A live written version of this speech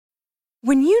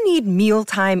When you need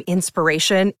mealtime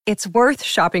inspiration, it's worth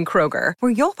shopping Kroger,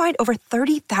 where you'll find over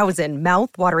 30,000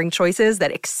 mouth-watering choices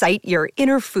that excite your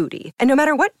inner foodie. And no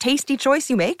matter what tasty choice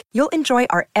you make, you'll enjoy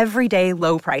our everyday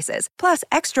low prices, plus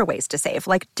extra ways to save,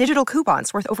 like digital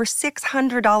coupons worth over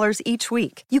 $600 each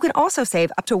week. You can also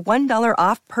save up to $1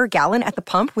 off per gallon at the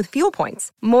pump with fuel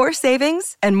points. More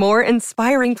savings and more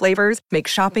inspiring flavors make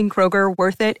shopping Kroger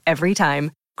worth it every time.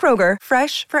 Kroger,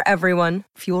 fresh for everyone.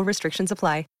 Fuel restrictions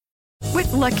apply.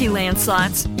 With Lucky Land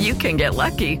Slots, you can get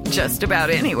lucky just about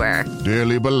anywhere.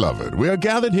 Dearly beloved, we are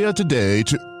gathered here today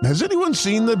to... Has anyone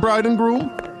seen the bride and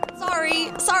groom?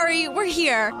 Sorry, we're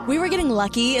here. We were getting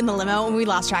lucky in the limo and we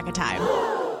lost track of time.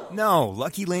 No,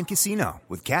 Lucky Land Casino,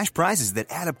 with cash prizes that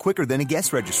add up quicker than a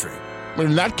guest registry.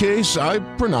 In that case, I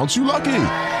pronounce you lucky.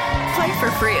 Play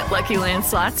for free at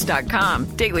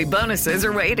LuckyLandSlots.com. Daily bonuses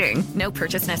are waiting. No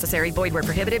purchase necessary. Void where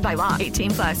prohibited by law.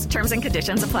 18+. Terms and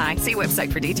conditions apply. See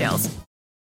website for details.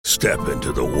 Step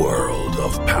into the world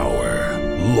of power,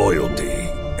 loyalty,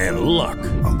 and luck.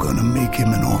 I'm gonna make him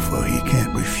an offer he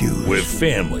can't refuse. With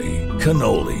family,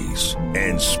 cannolis,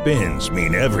 and spins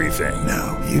mean everything.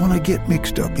 Now, you wanna get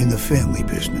mixed up in the family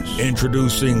business.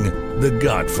 Introducing The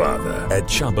Godfather at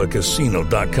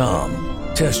ChumbaCasino.com.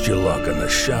 Test your luck in the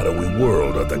shadowy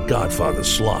world of The Godfather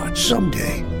slot.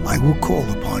 Someday, I will call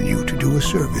upon you to do a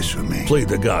service for me. Play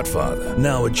The Godfather,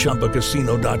 now at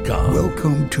ChumbaCasino.com.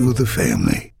 Welcome to the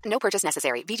family. No purchase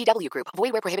necessary. VGW Group.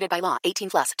 Void where prohibited by law.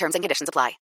 18+. Terms and conditions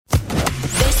apply.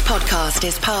 This podcast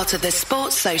is part of the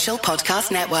Sports Social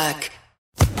Podcast Network.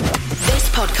 This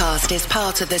podcast is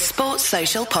part of the Sports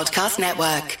Social Podcast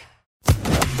Network.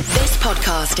 This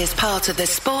podcast is part of the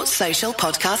Sports Social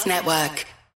Podcast Network.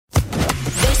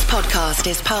 This podcast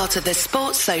is part of the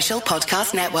Sports Social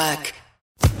Podcast Network.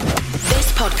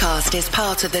 This podcast is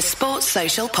part of the Sports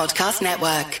Social Podcast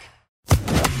Network.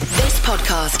 This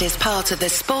podcast is part of the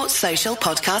Sports Social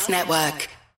Podcast Network.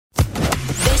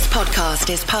 This podcast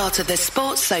is part of the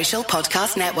Sports Social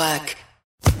Podcast Network.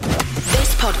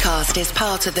 This podcast is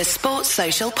part of the Sports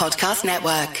Social Podcast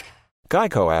Network.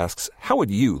 Geico asks, how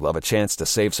would you love a chance to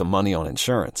save some money on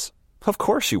insurance? Of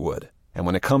course you would. And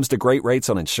when it comes to great rates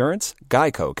on insurance,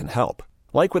 Geico can help.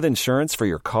 Like with insurance for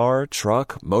your car,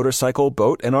 truck, motorcycle,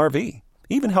 boat, and RV.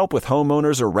 Even help with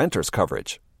homeowners or renters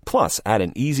coverage. Plus, add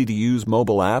an easy-to-use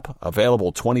mobile app,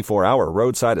 available 24-hour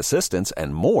roadside assistance,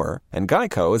 and more, and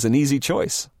Geico is an easy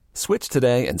choice. Switch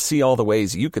today and see all the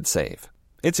ways you could save.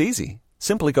 It's easy.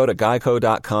 Simply go to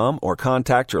geico.com or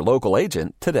contact your local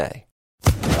agent today.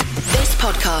 This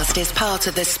podcast is part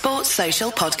of the Sports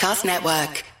Social Podcast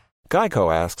Network.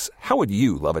 Geico asks, how would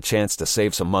you love a chance to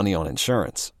save some money on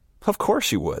insurance? Of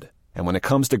course you would. And when it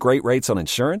comes to great rates on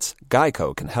insurance,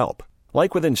 Geico can help.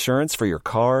 Like with insurance for your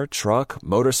car, truck,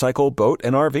 motorcycle, boat,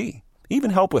 and RV.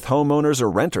 Even help with homeowners or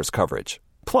renters coverage.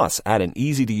 Plus, add an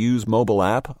easy-to-use mobile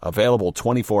app, available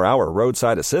 24-hour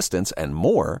roadside assistance, and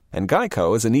more, and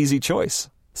Geico is an easy choice.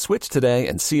 Switch today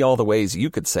and see all the ways you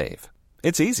could save.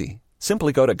 It's easy.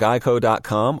 Simply go to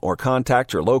geico.com or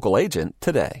contact your local agent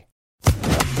today.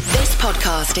 This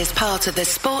podcast is part of the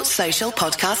Sports Social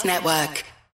Podcast Network.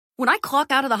 When I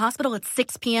clock out of the hospital at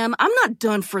 6 p.m., I'm not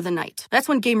done for the night. That's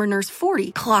when Gamer Nurse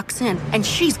 40 clocks in, and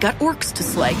she's got orcs to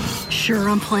slay. Sure,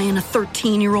 I'm playing a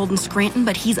 13-year-old in Scranton,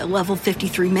 but he's a level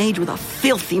 53 mage with a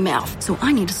filthy mouth, so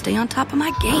I need to stay on top of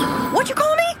my game. What'd you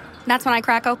call me? That's when I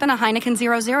crack open a Heineken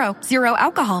 0.0. Zero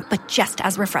alcohol, but just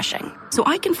as refreshing. So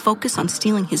I can focus on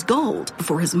stealing his gold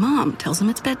before his mom tells him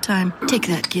it's bedtime. Take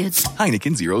that, kids.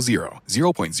 Heineken 0.0.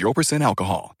 0.0%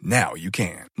 alcohol. Now you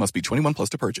can. Must be 21 plus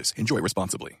to purchase. Enjoy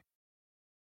responsibly.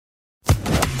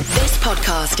 This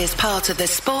podcast is part of the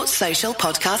Sports Social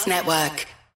Podcast Network.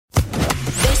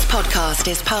 This podcast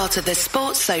is part of the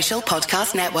Sports Social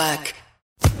Podcast Network.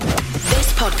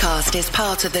 This podcast is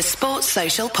part of the Sports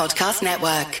Social Podcast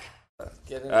Network.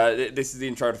 This is the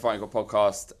Intro to Fighting Cock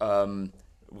podcast.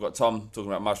 We've got Tom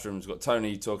talking about mushrooms. We've got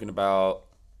Tony talking about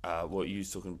what you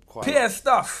talking quite peer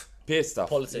stuff.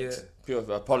 Politics. Yeah.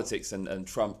 Pure politics and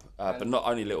Trump, but not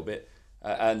only a little bit.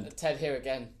 And Ted here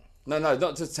again. No,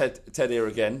 not just Ted here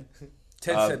again.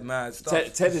 Ted said mad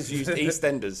stuff. Ted has used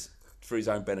EastEnders for his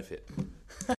own benefit.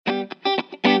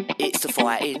 It's the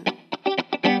fighting.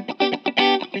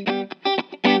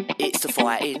 It's the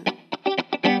fighting.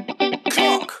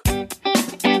 Cock.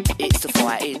 It's the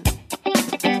fighting.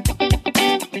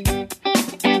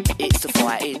 It's the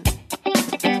fighting.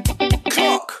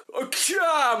 Cock.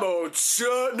 Come on,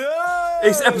 son.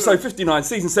 It's episode 59,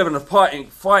 season 7 of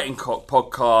Fighting Cock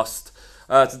podcast.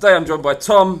 Today I'm joined by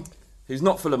Tom, who's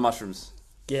not full of mushrooms.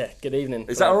 Yeah, good evening.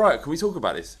 Is that all right? Can we talk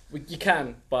about this? You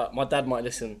can, but my dad might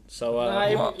listen, so No,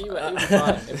 he'll be fine.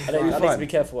 I need to be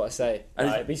careful what I say.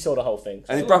 He saw the whole thing.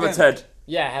 And his brother Ted.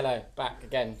 Yeah, hello, back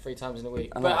again 3 times in a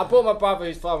week. But I brought my brother,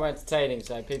 who's far more entertaining,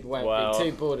 so people won't be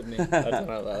too bored of me. I don't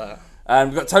know about that.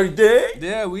 And we've got Tony D.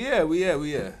 Yeah, we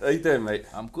here. How you doing, mate?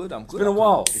 I'm good. It's been a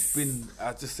while. It's been, I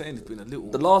was just saying, it's been a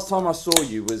little. The last time I saw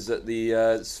you was at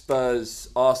the Spurs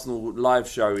Arsenal live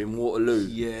show in Waterloo.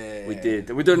 Yeah. We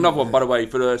did. We're doing another one, by the way,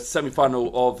 for the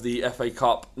semi-final of the FA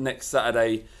Cup next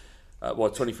Saturday.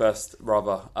 21st,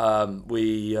 rather.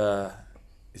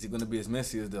 Is it going to be as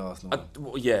messy as the Arsenal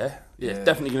one? Yeah,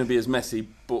 definitely going to be as messy.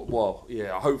 But,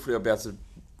 hopefully I'll be able to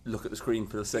look at the screen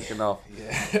for the second half.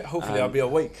 Yeah, hopefully I'll be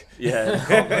awake.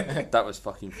 Yeah, that was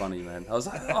fucking funny, man. I was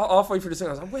like, halfway through the second,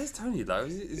 I was like, "Where's Tony though?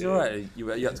 Is he alright?" You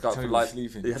had to go up for light.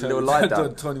 Sleeping. You had a little lie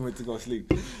down. Tony went to go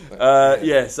sleep.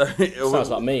 Sounds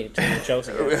like me.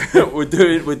 Chelsea. we're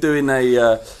doing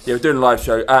a live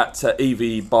show at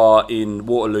EV Bar in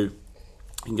Waterloo. You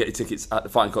can get your tickets at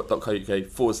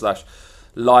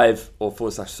thefightingcock.co.uk/live or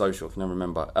 /social. I can never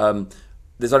remember.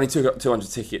 There's only 200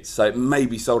 tickets, so it may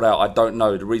be sold out. I don't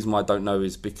know. The reason why I don't know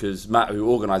is because Matt, who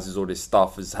organises all this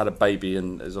stuff, has had a baby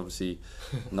and has obviously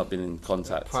not been in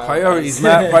contact. Priorities,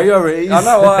 Matt. Priorities. I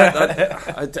know.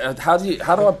 How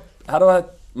do I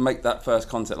make that first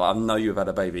contact? Like, I know you've had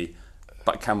a baby,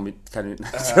 but can we?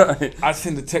 I'd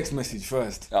send a text message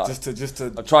first, just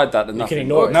to. I tried that and you nothing. can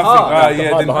ignore it.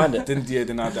 Nothing. Behind it.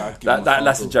 Then I'd give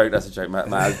that's a joke. That's a joke. Matt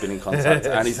has been in contact,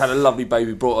 and he's had a lovely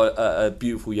baby. Brought a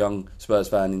beautiful young Spurs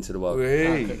fan into the world.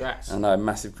 Congrats! I know,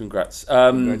 massive congrats.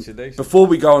 Congratulations. Before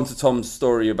we go on to Tom's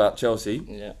story about Chelsea,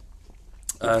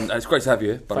 and it's great to have you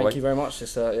here. By the way, thank you very much.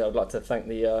 I'd like to thank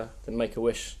the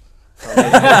Make-A-Wish. It's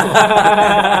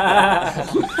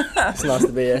nice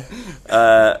to be here.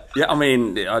 I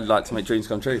mean, I'd like to make dreams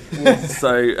come true.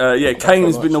 So, Kane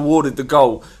has been awarded the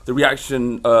goal. The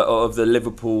reaction of the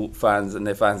Liverpool fans and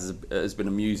their fans has been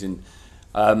amusing.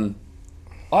 Wait.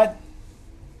 I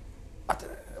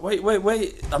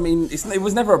mean, it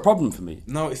was never a problem for me.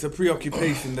 No, it's a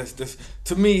preoccupation. That's just,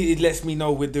 to me, it lets me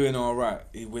know we're doing all right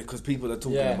because people are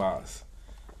talking about us.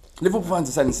 Liverpool fans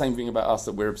are saying the same thing about us,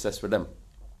 that we're obsessed with them.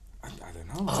 I don't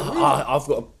know. I've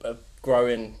got a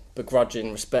growing,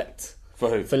 begrudging respect for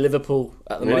who? For Liverpool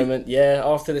at the moment. Yeah,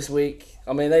 after this week.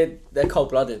 I mean, they're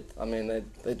cold-blooded. I mean,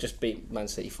 they just beat Man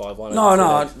City 5-1.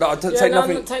 No, take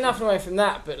nothing. Take nothing away from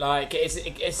that, but like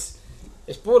it's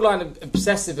borderline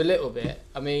obsessive a little bit.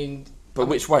 I mean. But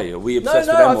which way? Are we obsessed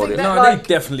with them? They're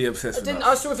definitely obsessed with us.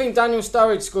 I still think Daniel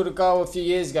Sturridge scored a goal a few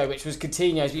years ago, which was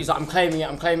Coutinho's. He was like, I'm claiming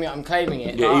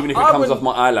it. Yeah, even if it comes off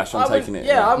my eyelash, I'm taking it.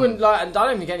 Yeah, I wouldn't like, and I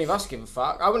don't think any of us give a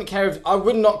fuck. I would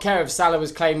not care if Salah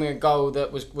was claiming a goal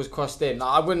that was crossed in. Like,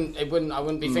 I wouldn't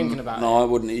be thinking about it. No, I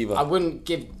wouldn't either. I wouldn't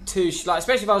give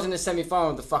especially if I was in the semi-final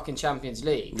of the fucking Champions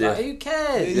League. Like, who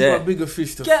cares? He's got bigger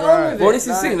fish to fry. On with well, this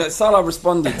is the thing that Salah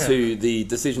responded to the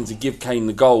decision to give Kane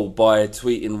the goal by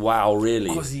tweeting, "Wow, really?"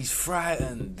 Because he's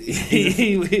frightened.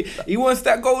 he wants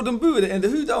that golden boot at the end.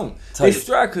 Who don't? They're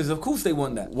strikers, of course they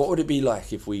want that. What would it be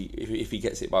like if he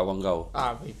gets it by one goal?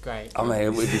 Oh, it'd be great. I mean,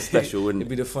 it would be special, wouldn't it?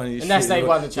 It'd be the funniest Unless shit. they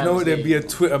won the Champions League. There'd be a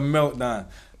Twitter meltdown.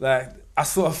 Like, I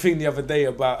saw a thing the other day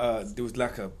about there was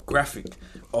like a graphic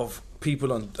of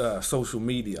people on social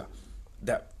media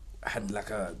that had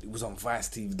it was on Vice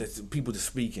TV. There's people just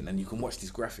speaking, and you can watch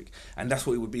this graphic, and that's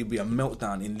what it would be. It'd be a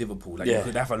meltdown in Liverpool. Like, you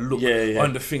could have a look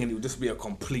on the thing, and it would just be a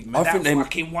complete. Man, I think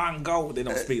fucking one goal. They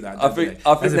don't speak that.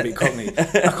 That's a bit cockney.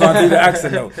 I can't do the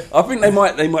accent though. I think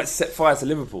they might set fire to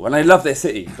Liverpool, and they love their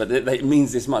city, but it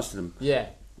means this much to them. Yeah.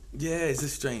 Yeah, it's a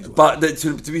strange one. But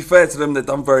to be fair to them, they've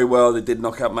done very well. They did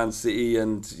knock out Man City,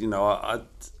 and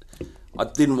I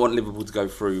didn't want Liverpool to go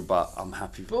through, but I'm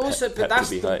happy. But also, I think that's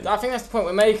the point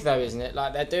we're making, though, isn't it?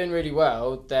 Like, they're doing really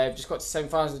well. They've just got to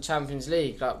semi-finals of the Champions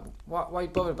League. Like, why are you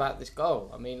bothered about this goal?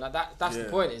 I mean, like that's the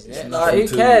point, isn't it? Like, who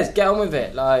cares? Get on with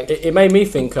it. Like, it made me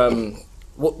think.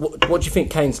 What do you think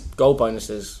Kane's goal bonus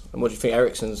is, and what do you think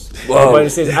Eriksen's goal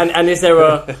bonus is? And is there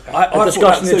a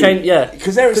discussion to change? Yeah,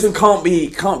 because Eriksen can't be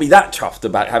that chuffed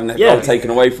about having that goal taken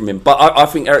away from him. But I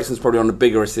think Eriksen's probably on a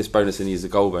bigger assist bonus than he is a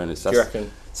goal bonus. Do you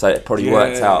reckon? So it probably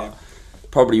worked out.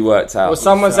 Well,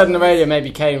 someone said on the radio,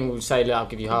 maybe Kane will say, "Look, I'll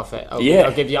give you half it. I'll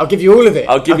give you all of it.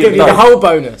 I'll give you the whole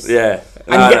bonus." Yeah,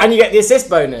 and you get the assist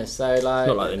bonus. So like,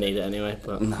 not like they need it anyway.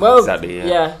 But exactly.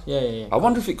 Yeah. I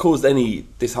wonder if it caused any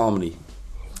disharmony.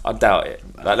 I doubt it.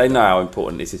 Like, they know how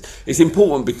important this is. It's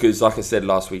important because, like I said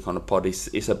last week on the pod,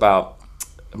 it's about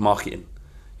marketing.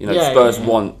 You know, Spurs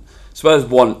want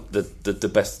the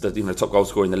best, the top goal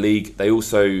scorer in the league. They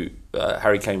also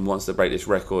Harry Kane wants to break this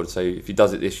record. So if he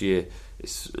does it this year,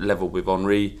 it's level with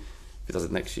Henry. If he he does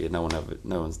it next year, no one's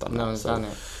done that. No one's done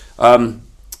it.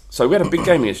 So we had a big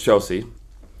game against Chelsea.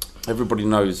 Everybody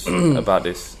knows about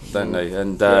this, don't they?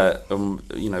 And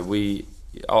you know,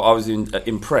 I was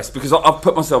impressed because I've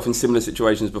put myself in similar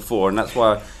situations before, and that's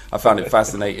why I found it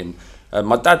fascinating.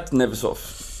 My dad never sort of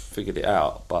figured it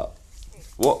out, but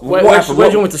what happened? Where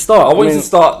do you want me to start? I wanted to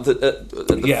start at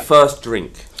the first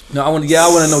drink. No, I want to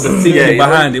know the theory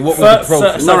behind it. What was the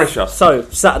process? Nourish us. So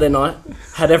Saturday night,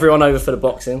 had everyone over for the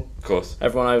boxing. Of course,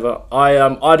 everyone over.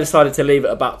 I decided to leave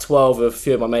at about 12 with a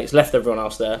few of my mates. Left everyone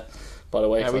else there, by the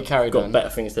way. Yeah, we carried got on. better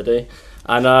things to do.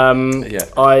 And I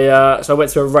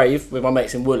went to a rave with my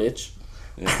mates in Woolwich.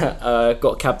 Yeah.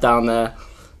 Got a cab down there.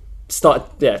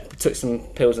 Took some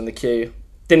pills in the queue.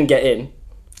 Didn't get in.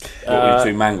 Were you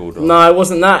too mangled? Or? No, it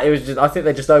wasn't that. It was just I think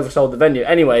they just oversold the venue.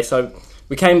 Anyway, so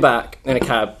we came back in a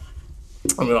cab.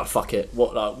 And we were like, fuck it.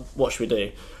 What should we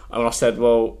do? And I said,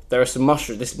 well, there are some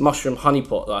this mushroom honey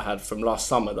pot that I had from last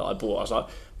summer that I bought. I was like,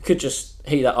 we could just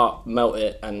heat that up, melt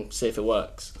it, and see if it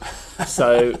works.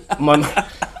 So on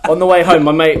the way home,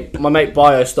 my mate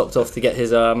Bio stopped off to get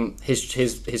his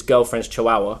girlfriend's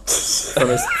chihuahua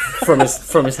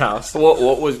from his house.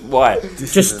 Why?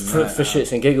 Just for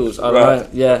shits and giggles. I don't know.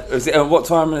 Yeah. Was it, what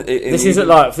time? This is at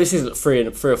 3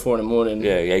 or 4 in the morning.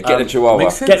 Yeah. Get the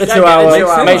chihuahua. Get the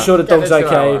chihuahua. Make sure the dog's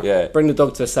okay. Yeah. Bring the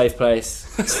dog to a safe place.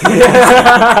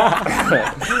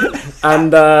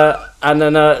 And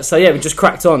then we just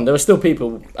cracked on. There were still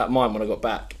people at mine when I got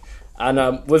back,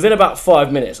 and within about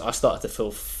 5 minutes, I started to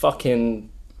feel fucking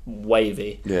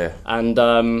wavy. Yeah. And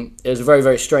it was a very,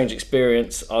 very strange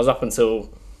experience. I was up until,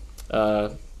 I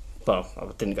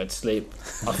didn't go to sleep.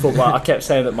 I kept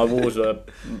saying that my walls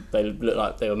they looked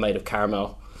like they were made of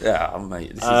caramel. Yeah,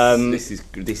 mate. This is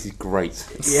great.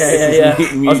 Yeah.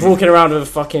 I was walking around with a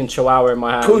fucking chihuahua in my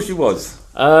hand. Of course you was.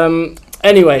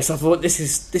 Anyway, so I thought this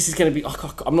is going to be.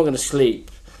 I'm not going to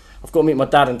sleep. I've got to meet my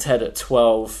dad and Ted at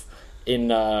 12 in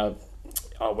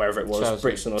wherever it was, Chelsea.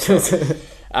 Brixton or something.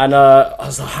 And I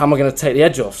was like, how am I going to take the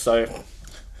edge off? So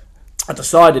I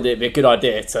decided it'd be a good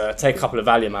idea to take a couple of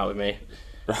Valium out with me.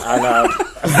 And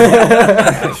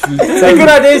the good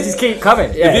ideas just keep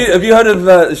coming. Yeah. Have you heard of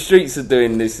the Streets are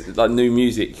doing this like new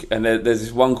music? And there's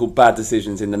this one called Bad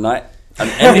Decisions in the Night. And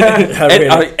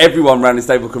everyone around this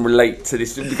table can relate to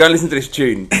this. Go and listen to this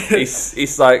tune.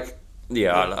 It's like,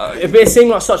 it seemed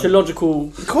like such a logical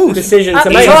decision to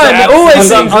make. It always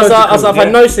seems logical. I was like, I've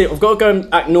had no sleep. I've got to go and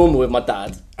act normal with my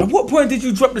dad. At what point did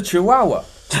you drop the chihuahua?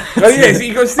 So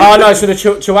you got oh no, so the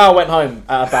chihuahua went home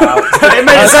at about. It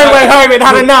made its own way home. It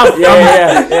had enough.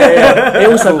 Yeah. It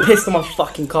also pissed on my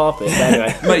fucking carpet. But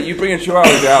anyway, mate, you bring a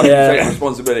chihuahua out, you take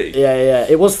responsibility. Yeah.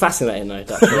 It was fascinating though,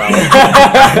 that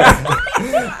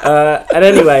chihuahua. And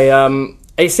anyway,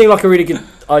 it seemed like a really good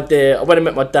idea. I went and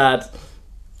met my dad.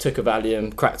 Took a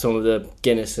Valium, cracked on with the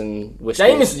Guinness and whiskey.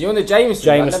 Jameson, you're on the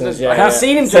Jamesons. I've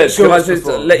seen him take shorts. Can I just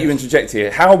let you interject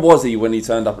here? How was he when he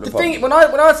turned up at the pub? Thing, when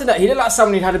I said that, he looked like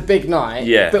someone who'd had a big night,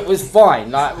 but was fine,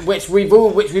 like which we've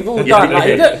all done.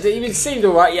 Like, he seemed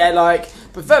alright,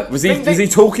 But was he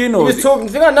talking? Or he was talking.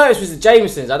 The thing I noticed was the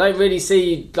Jamesons. I don't really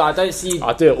see. I do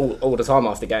it all the time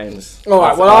after games. All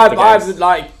right. Well, I've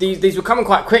like these were coming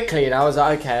quite quickly, and I was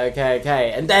like,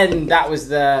 okay. And then that was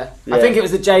the. Yeah. I think it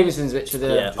was the Jamesons, which were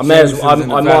the. Yeah. I might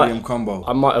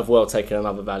have well taken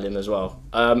another Valium as well.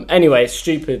 Anyway,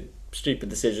 stupid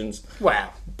decisions. Wow.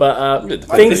 But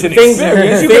things you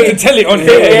can tell it on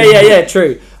here. Yeah,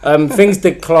 true. Things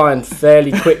declined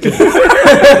fairly quickly.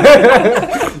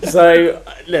 So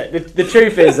look, the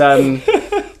truth is, I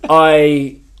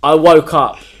woke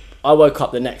up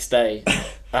the next day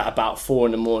at about 4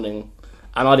 a.m. and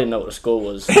I didn't know what the score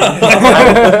was. So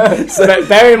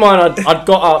bear in mind, I'd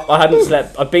got up, I hadn't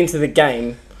slept, I'd been to the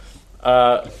game.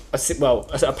 I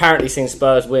apparently seen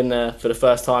Spurs win there for the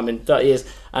first time in 30 years,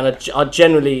 and I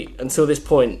generally, until this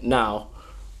point now,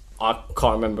 I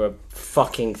can't remember a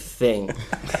fucking thing.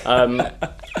 There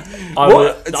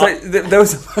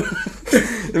was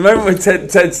the moment when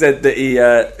Ted said that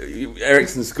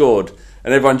Eriksen scored,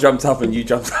 and everyone jumped up, and you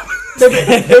jumped up.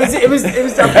 It was. I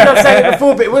think I've said it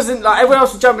before, but it wasn't like everyone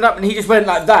else was jumping up, and he just went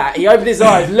like that. He opened his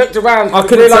eyes, looked around, I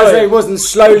couldn't realise where he was, and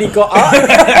slowly got up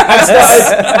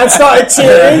and started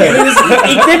cheering. And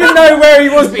he didn't know where he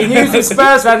was, but he knew it was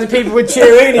Spurs fans and people were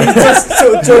cheering, and he just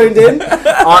sort of joined in.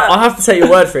 I have to take your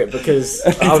word for it because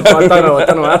I don't know what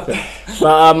happened.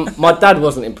 But my dad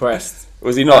wasn't impressed.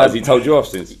 Was he not? Has he told you off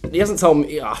since? He hasn't told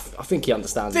me. I think he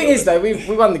understands. The thing is, though, we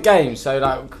won the game, so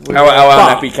like. How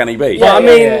unhappy can he be?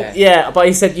 Yeah, but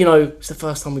he said, it's the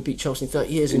first time we beat Chelsea in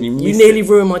 30 years, and you nearly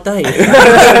ruined my day.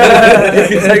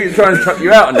 They're trying to chuck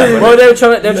you out on that. Well, they were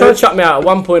trying to chuck me out at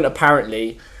one point.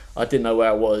 Apparently, I didn't know where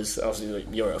I was. I was like,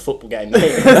 you're at a football game,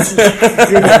 mate.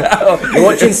 You're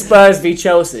watching Spurs v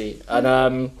Chelsea,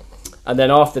 and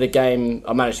then after the game,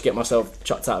 I managed to get myself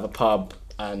chucked out of a pub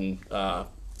and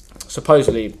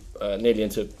supposedly nearly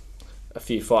into a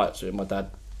few fights with my dad.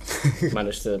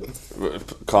 Managed to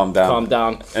calm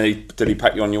down. And did he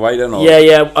pack you on your way then? Or?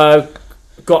 Yeah.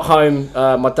 Got home.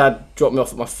 My dad dropped me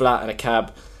off at my flat in a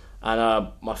cab, and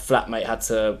my flatmate had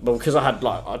to. Well, because I had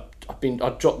I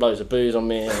dropped loads of booze on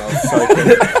me, and I was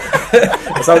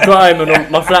soaking. So I got home,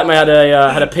 and my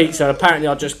flatmate had a pizza. And apparently,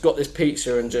 I just got this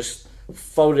pizza and just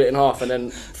folded it in half, and then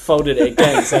folded it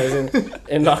again, so it was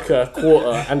in like a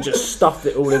quarter, and just stuffed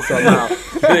it all into my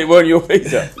mouth. It weren't your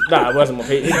pizza? No, it wasn't my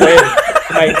pizza.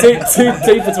 Mate, two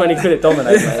for 20 quid at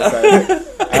Domino's, mate.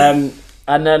 So,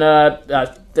 and then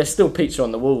there's still pizza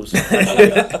on the walls. and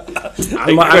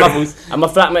my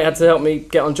flatmate had to help me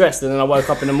get undressed, and then I woke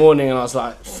up in the morning and I was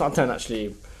like, I don't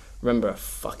actually remember a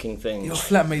fucking thing. Your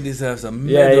flatmate deserves a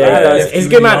medal. Yeah. He's a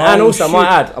good man, and also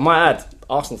I might add,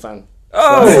 Arsenal fan.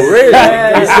 Oh,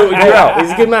 really? He's sorted you out.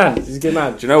 He's a good man. He's a good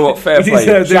man. Do you know what? Fair play.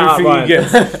 Shout out, Ryan.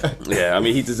 Yeah, I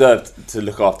mean, he deserved to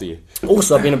look after you.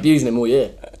 Also, I've been abusing him all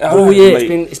year. All year,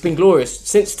 it's been glorious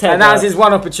since Ted. And that was his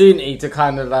one opportunity to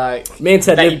kind of like me and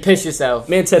Ted piss yourself.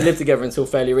 Me and Ted lived together until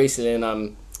fairly recently,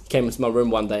 and came into my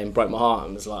room one day and broke my heart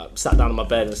and was like, sat down on my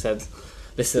bed and said,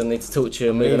 "Listen, I need to talk to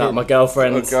you. I'm moving out with my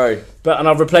girlfriend." Okay. And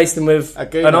I've replaced him with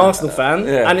an Arsenal fan,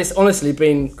 and it's honestly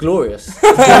been glorious.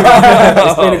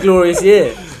 It's been a glorious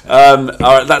year. All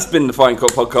right, that's been the Fighting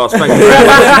Cock podcast. Thank you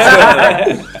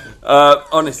very much.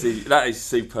 Honestly, that is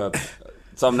superb.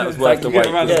 Something that was worth the wait.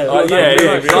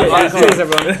 Cheers,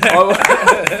 everyone.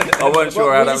 I wasn't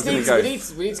sure how that was going to go.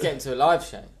 We need to get into a live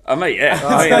show. Mate, yeah.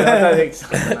 I don't think so.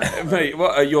 Mate,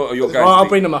 what are you're going? I'll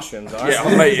bring the mushrooms. All right?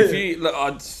 Yeah, mate. If you look,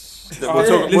 I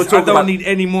don't need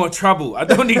any more trouble. I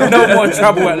don't need no more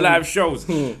trouble at live shows.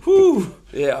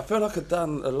 Yeah, I feel like I've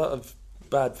done a lot of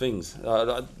bad things.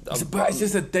 It's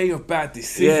just a day of bad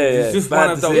decisions. Yeah. It's just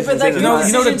one of those. You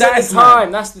know the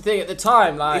time. That's the thing. At the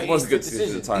time, like it was a good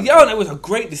decision at the time. Yeah, it was a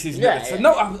great decision. Yeah.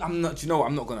 No, I'm not. You know,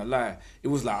 I'm not gonna lie. It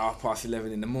was like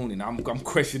 11:30 in the morning. I'm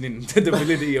questioning the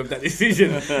validity of that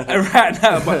decision right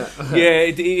now. But yeah,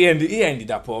 it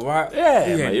ended up all right.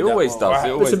 Yeah, it always does.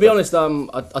 Right. But to be honest,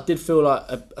 I did feel like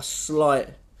a slight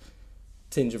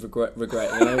tinge of regret.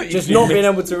 You know? Just not being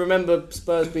able to remember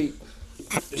Spurs beat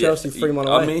Chelsea 3-1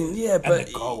 away. I mean, yeah, but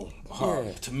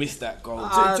to miss that goal.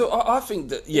 I think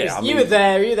that you were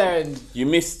there, and you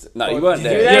missed. No, you weren't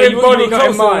there. You were there in body, not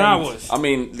in mind. I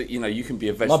mean, you know, you can be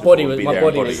a vegetable. My body was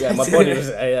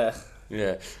there.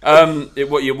 Yeah.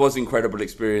 It was incredible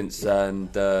experience,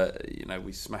 and you know,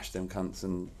 we smashed them cunts,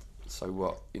 and so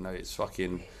what? You know, it's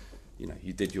fucking. You know,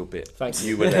 you did your bit. Thanks.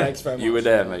 You were there. Thanks very much. You were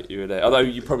there, mate. You were there. Although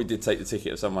you probably did take the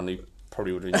ticket of someone who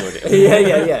probably would have enjoyed it.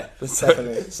 Yeah.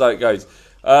 Definitely. So it goes.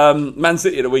 Man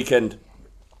City at the weekend.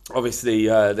 Obviously,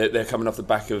 they're coming off the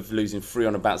back of losing 3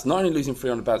 on a bounce. Not only losing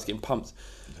 3 on a bounce, getting pumped.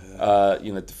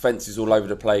 You know, defence is all over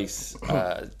the place.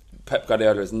 Pep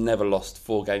Guardiola has never lost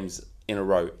 4 games in a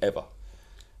row ever.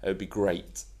 It would be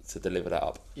great to deliver that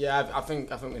up. Yeah, I think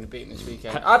we're going to beat them this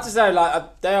weekend. I have to say,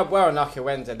 like, they were unlucky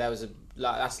Wednesday. There was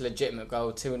that's a legitimate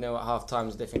goal. 2-0 at half time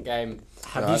is a different game.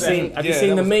 Have you seen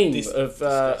the meme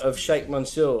of Sheikh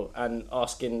Mansour and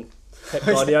asking Pep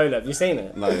Guardiola? Have you seen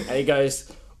it? No. And he goes,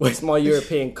 "Where's my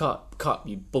European cup,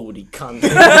 you baldy cunt?"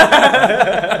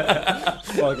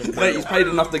 Mate, he's paid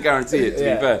enough to guarantee it. To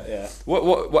be fair. Yeah.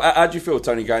 What? How do you feel,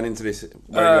 Tony, going into this?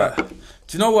 Where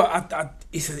Do you know what?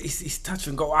 It's touch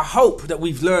and go. I hope that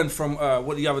we've learned from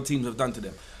what the other teams have done to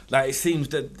them. Like, it seems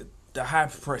that the high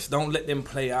press, don't let them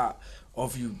play out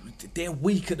of you. They're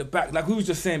weak at the back. Like we was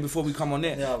just saying before we come on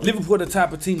there. Yeah, Liverpool are the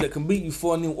type of team that can beat you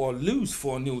 4-0 or lose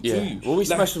 4-0 to you. Well, we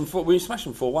smashed them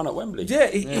 4-1 at Wembley.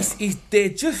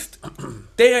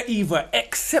 They're either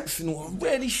exceptional or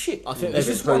really shit. I think it's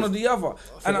just one or the other.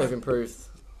 I think they've improved.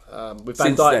 With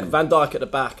Van Dijk at the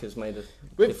back has made a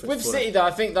with City though.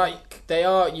 I think like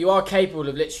you are capable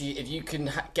of literally, if you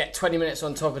can get 20 minutes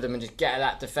on top of them and just get at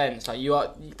that defence. Like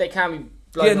they can be.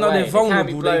 They're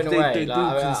vulnerable. They do like,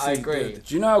 I agree.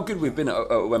 Do you know how good we've been at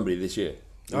Wembley this year?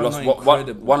 We lost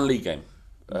one league game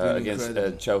against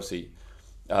Chelsea.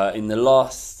 In the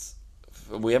last,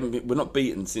 we're not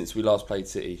beaten since we last played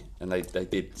City, and they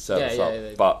did serve us up.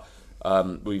 But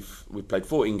we've played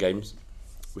 14 games.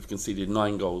 We've conceded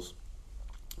 9 goals.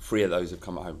 3 of those have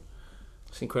come at home.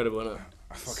 It's incredible, isn't it?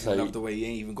 I fucking love the way he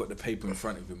ain't even got the paper in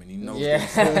front of him and he knows. Yeah.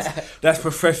 That's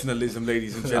professionalism,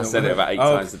 ladies and gentlemen. I said it about 8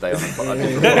 times a day on the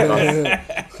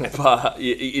podcast. But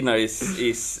you know, it's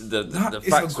the facts.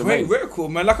 It's a great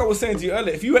record, man. Like I was saying to you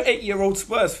earlier, if you're an 8-year-old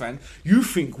Spurs fan, you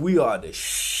think we are the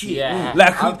shit. Yeah.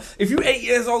 Like if you're 8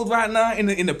 years old right now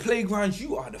in the playground,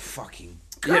 you are the fucking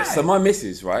guy. Yeah. So my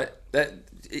missus, right?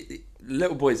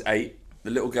 Little boy's 8,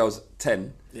 the little girl's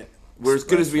 10. Yeah. We're as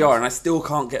good as we are, and I still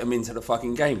can't get them into the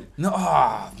fucking game. No.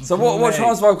 So what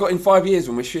chance have I got in 5 years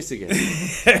when we're shit again?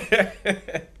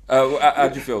 How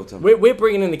do you feel, Tom? We're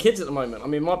bringing in the kids at the moment. I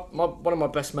mean, one of my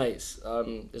best mates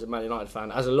is a Man United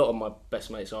fan, as a lot of my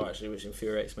best mates are actually, which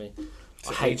infuriates me.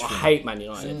 I hate Man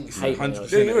United. Hate Man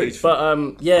United.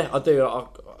 But yeah, I do.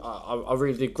 I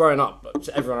really do. Growing up,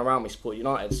 everyone around me support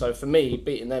United, so for me,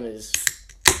 beating them is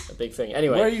a big thing.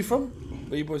 Anyway, where are you from?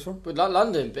 Where are you boys from? But like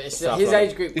London, but it's South his London.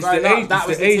 age group growing up. That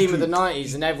was the team of the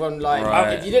 90s, and everyone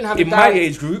if you didn't have in my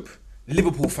age group,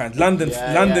 Liverpool fans, London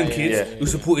kids who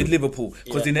supported Liverpool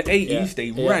because in the 80s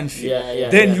they ran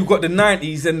shit. Then you got the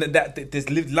 90s and there's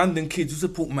London kids who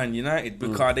support Man United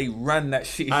because they ran that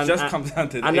shit. It just comes down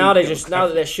to. And now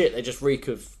that they're shit, they just reek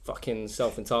of fucking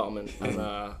self entitlement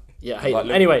and hate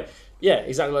them. Anyway. Yeah,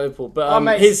 exactly like Liverpool.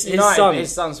 But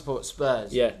his son supports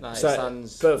Spurs. Yeah, like so, his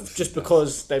son's but just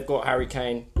because they've got Harry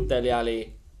Kane, Dele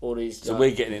Alli, all these. So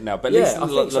we're getting it now. But at least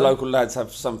the local lads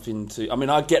have something to. I mean,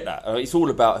 I get that. It's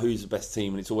all about who's the best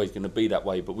team, and it's always going to be that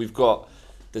way. But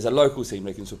there's a local team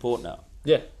they can support now.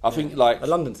 Yeah, I think like a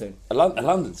London team. A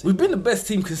London team. We've been the best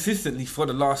team consistently for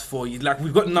the last 4 years. Like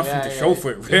we've got nothing to show for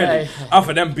it, really.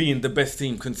 Other than being the best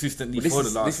team consistently for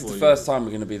the last 4 years. This is the first time we're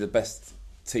going to be the best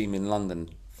team in London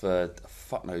for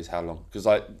fuck knows how long. Because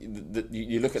like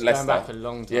you look at Leicester, back a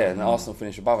long time. and Arsenal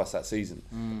finished above us that season.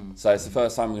 So it's the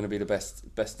first time we're going to be the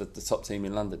best of the top team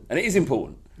in London, and it is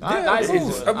important.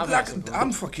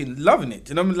 I'm fucking loving it.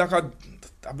 You know, like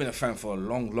I've been a fan for a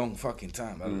long fucking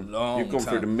time. You've gone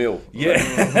through the mill.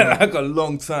 Yeah, like a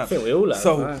long time. I think we all have.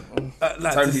 So, right?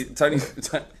 Tony,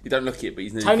 you don't look it, but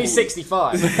he's nearly Tony's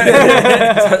 65.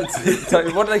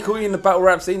 Tony, what do they call you in the battle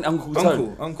rap scene? Uncle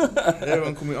Tony. Uncle.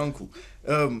 Everyone call me Uncle.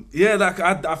 Like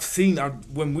I've seen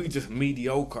when we just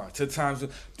mediocre to times. Do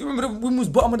you remember when we was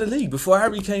bottom of the league before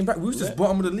Harry came back? We was just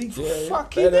bottom of the league for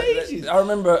fucking ages. I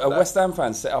remember a West Ham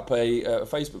fan set up a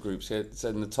Facebook group said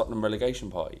the Tottenham relegation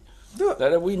party.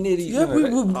 We nearly. Yeah, it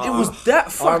was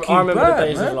that fucking I remember bad, the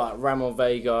days man. of like Ramon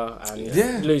Vega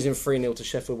and losing 3-0 to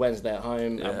Sheffield Wednesday at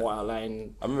home and White Hart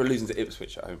Lane. I remember losing to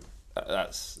Ipswich at home.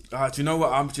 That's. Do you know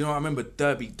what? I remember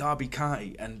Derby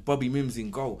County and Bobby Mims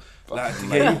in goal. Like,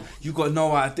 you got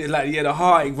no idea. Like, the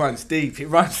heart it runs deep.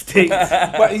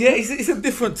 But yeah, it's a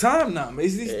different time now.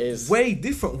 It's way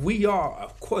different. We are a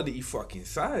quality fucking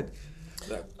side.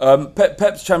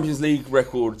 Pep's Champions League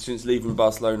record since leaving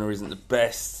Barcelona isn't the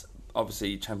best.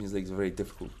 Obviously, Champions League is a very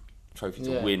difficult trophy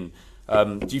to win.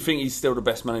 Do you think he's still the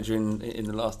best manager in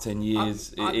the last 10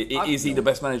 years? Is he the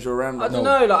best manager around? I don't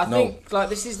know. I think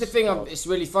this is the thing. It's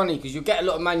really funny because you get a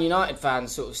lot of Man United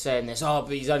fans sort of saying this. Oh,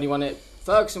 but he's only won it.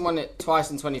 Ferguson won it twice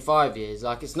in 25 years.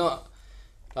 Like it's not.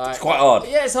 It's quite hard.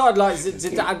 Yeah, it's hard. Like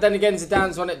Zidane, then again,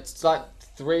 Zidane's won it like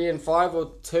 3 and 5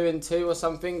 or 2 and 2 or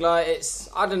something. Like it's.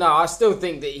 I don't know. I still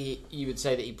think that you would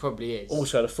say that he probably is.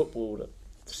 Also, the football that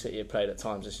City have played at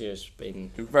times this year has been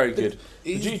very good.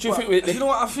 Do you know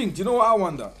what I think? Do you know what I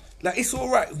wonder? Like it's all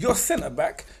right. Your centre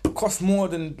back costs more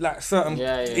than like certain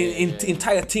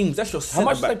entire teams. That's your centre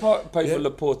back. How much do they pay for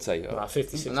Laporte? Like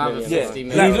 56 million. 50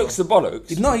 million. Like, he looks the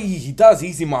bollocks. No, he does.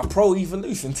 He's in my Pro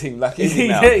Evolution team. Like is he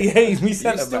now? He's me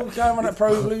centre back. Still going on that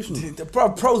Pro Evolution. The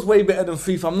Pro's way better than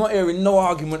FIFA. I'm not hearing no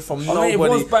argument from nobody. It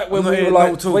was back when we were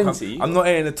like 20. I'm not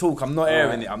hearing the talk. I'm not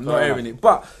hearing it.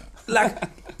 But like.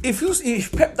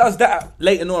 If Pep does that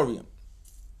late in Orient,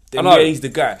 then he's the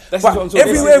guy. But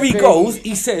everywhere he goes,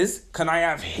 he says, "Can I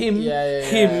have him,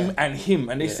 him, and him?"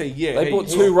 And they say, "Yeah." They bought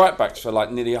 2 right backs for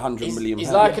like nearly £100 million. He's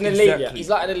like an elite. Exactly. He's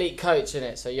like an elite coach, isn't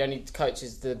it? So he only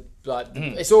coaches the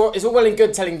It's all well and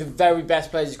good telling the very best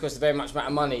players who cost a very much amount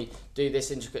of money do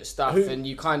this intricate stuff, and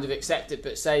you kind of accept it.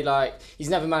 But say like he's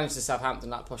never managed to Southampton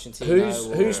like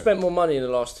Pochettino. Who's spent more money in the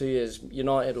last 2 years,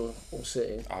 United or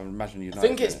City? I would imagine United. I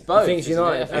think it's both. I think it's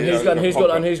United. And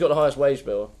who's got the highest wage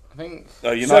bill? I think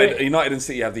United and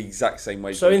City have the exact same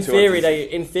wage. So in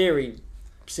theory,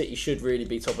 City should really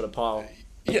be top of the pile.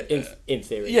 Yeah, in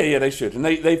theory. Yeah, they should, and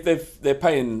they're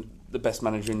paying the best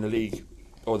manager in the league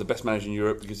or the best manager in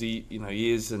Europe because he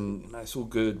is, and it's all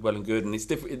good, well and good, and it's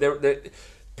different. They're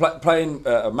playing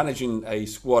managing a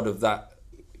squad of that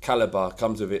caliber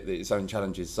comes with its own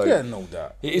challenges. So yeah, no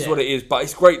doubt. It is what it is, but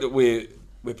it's great that we're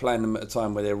we're playing them at a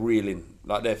time where they're reeling,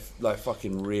 like they're like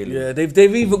fucking reeling. Yeah, they've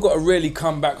either got to really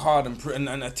come back hard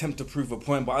and attempt to prove a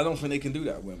point, but I don't think they can do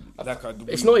that.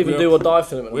 It's not even do or die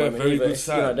for them at the moment. Very good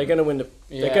side. They're going to win the.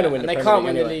 They're going to win. And the they Premier can't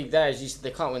win League the anyway. league there. As you said,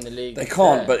 they can't win the league. They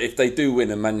can't, but if they do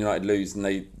win and Man United lose, and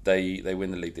they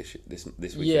win the league this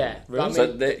weekend. Yeah,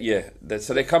 really?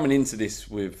 So they're coming into this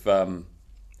with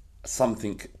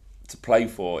something to play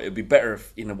for. It'd be better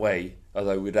if, in a way,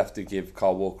 although we'd have to give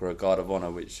Kyle Walker a guard of honour,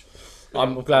 which.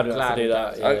 I'm glad we have to do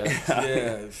that.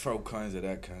 Yeah, throw kinds of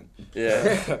that cunt.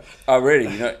 Yeah. Oh,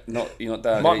 really? You're not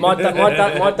down.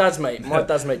 My dad's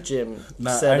mate Jim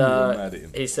said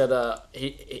he said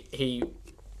he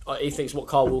thinks what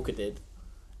Kyle Walker did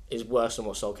is worse than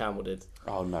what Sol Campbell did.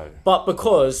 Oh no! But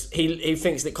because he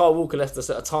thinks that Kyle Walker left us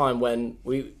at a time when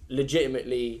we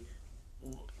legitimately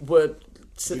were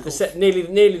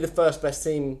nearly the first best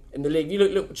team in the league. You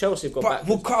look Chelsea have gone back.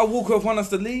 Will Kyle Walker have won us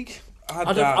the league?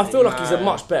 I feel like he's a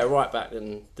much better right back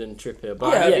than Trippier.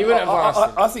 But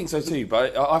I think so too.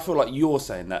 But I feel like you're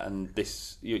saying that, and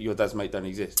your dad's mate don't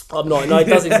exist. I'm not. No, it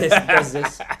does exist. It does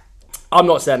exist. I'm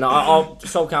not saying that.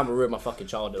 Sol Campbell ruined my fucking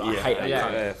childhood. I hate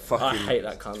that cunt. I hate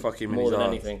that cunt. Fuck him more than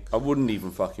anything. I wouldn't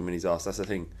even fuck him in his ass. That's the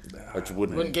thing. I just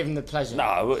wouldn't. Wouldn't give him the pleasure. No,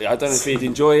 I don't know if he'd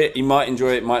enjoy it. He might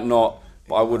enjoy it, might not.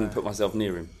 But I wouldn't put myself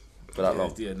near him for that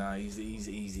long. Yeah, no,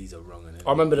 he's a wrong one.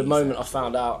 I remember the moment I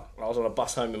found out. I was on a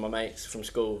bus home with my mates from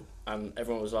school, and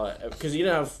everyone was like, because you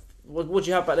don't have. What did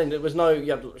you have back then? There was no.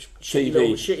 You had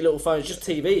shitty little phones, just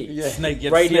TV. Yeah, Snake,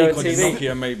 radio, and TV.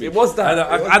 Nokia, maybe. It was that.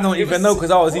 I don't even know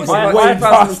because I was even way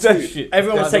past that shit.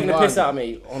 Everyone was taking the piss out of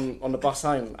me on the bus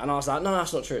home, and I was like, no,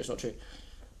 that's not true. It's not true.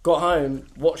 Got home,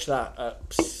 watched that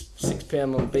at 6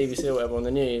 p.m. on BBC or whatever on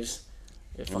the news.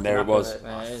 And there it was.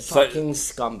 Fucking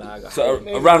scumbag. So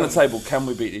around the table, can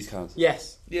we beat these cunts?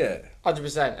 Yes. Yeah.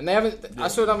 100%. And they haven't. I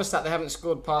saw another stat. They haven't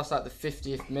scored past like the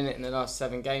 50th minute in the last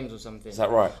 7 games or something. Is that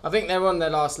right? I think they're on their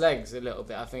last legs a little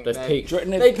bit. I think they've peaked.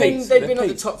 They've been at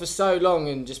the top for so long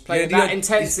and just playing that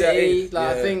intensity.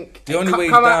 I think the only way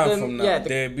down from that,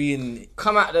 they're being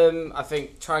come at them. I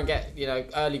think try and get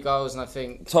early goals. And I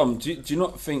think Tom, do you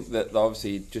not think that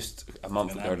obviously just a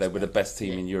month ago they were the best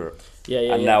team in Europe?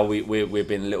 Yeah. And now we're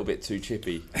being a little bit too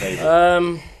chippy.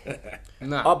 No.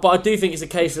 But I do think it's a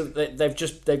case of they've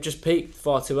just peaked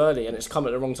far too early, and it's come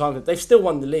at the wrong time. They've still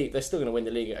won the league. They're still going to win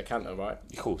the league at a canter, right?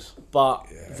 Of course. But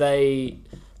at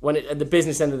the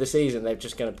business end of the season, they're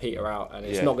just going to peter out, and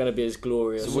it's not going to be as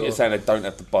glorious. So what you're saying, they don't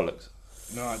have the bollocks?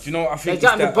 No, do you know what I think? They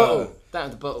don't have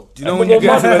the bottle. Do you know when you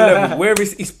get to a level where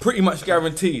it's pretty much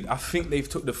guaranteed? I think they've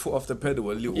took the foot off the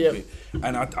pedal a little bit,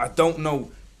 and I don't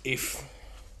know if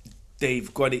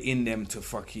they've got it in them to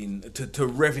fucking to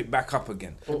rev it back up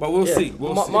again. But we'll see.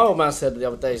 My old man said the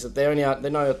other day that they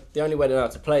know the only way they know how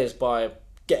to play is by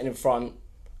getting in front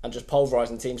and just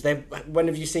pulverising teams. When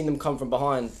have you seen them come from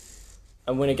behind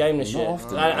and win a game this year?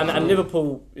 Often. And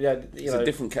Liverpool, it's a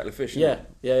different kettle of fish. Yeah.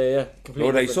 Completely.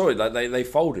 Well, they saw it. Like they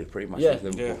folded pretty much.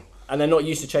 Yeah. And they're not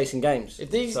used to chasing games.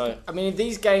 If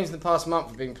these games in the past month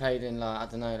have been played in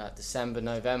like December,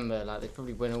 November, like they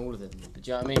probably win all of them. Do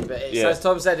you know what I mean? But as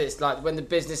Tom said, it's like when the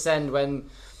business end, when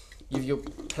your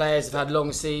players have had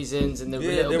long seasons and they're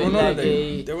a little bit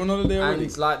leggy. They're on holiday already.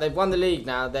 And like they've won the league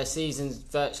now, their season's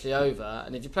virtually over.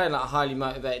 And if you're playing like a highly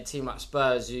motivated team like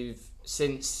Spurs,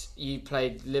 since you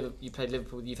played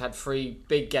Liverpool, you've had 3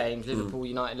 big games: Liverpool,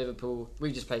 United, Liverpool.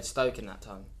 We just played Stoke in that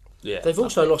time. Yeah, they've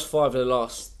also lost 5 of the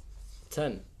last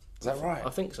 10. Is that right? I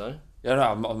think so. Yeah, no,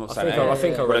 I'm not saying I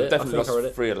think I read it. They've definitely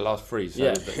lost 3 of the last 3.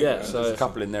 So so there's a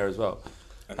couple in there as well.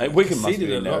 Wigan must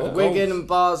be in there. Wigan and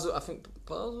Basel. I think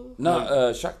Basel.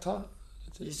 No, Shakhtar.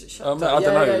 Is it Shakhtar? I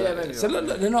don't know. Yeah, so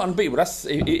look, they're not unbeatable. That's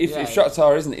if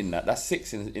Shakhtar isn't in that, that's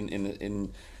 6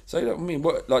 in. So I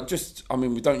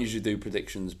mean, we don't usually do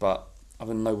predictions, but I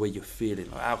want to know where you're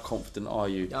feeling. Like, how confident are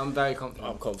you? Yeah, I'm very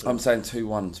confident. I'm saying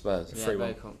 2-1 Spurs. Yeah,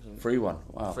 very confident. 3-1.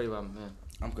 Wow. 3-1. Yeah.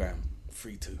 I'm going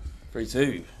 3-2.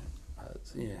 3-2.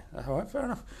 Yeah. All right. Fair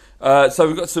enough. So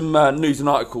we've got some news and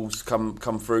articles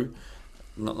come through.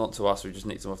 Not to us. We just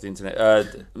nicked them off the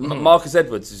internet. Marcus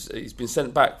Edwards he's been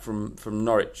sent back from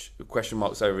Norwich with question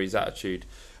marks over his attitude.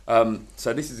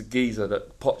 So this is a geezer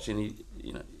that Poch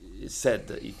said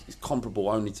that he's comparable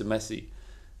only to Messi.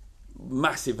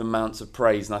 Massive amounts of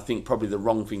praise, and I think probably the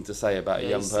wrong thing to say about a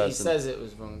young person. He says it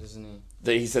was wrong, doesn't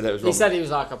he? He said it was wrong. He said he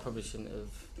was like, I probably shouldn't have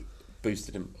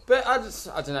boosted him. But I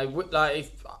don't know. Like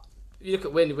if you look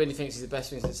at Windy thinks he's the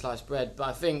best thing since sliced bread. But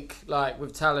I think like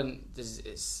with talent,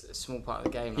 it's a small part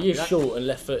of the game. He is short and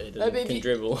left-footed and can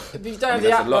dribble. If you don't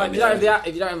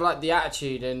have the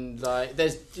attitude and like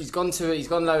he's gone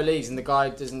lower leagues and the guy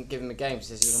doesn't give him a game,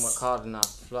 says he doesn't work hard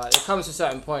enough. Like it comes to a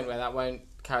certain point where that won't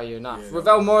carry you enough.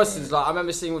 Ravel Morrison's like, I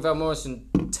remember seeing Ravel Morrison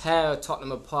tear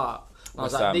Tottenham apart. I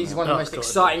was like, these are one of the most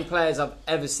exciting players I've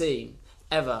ever seen,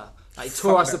 ever. Like, he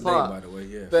tore us apart. Day, by the way,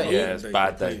 it's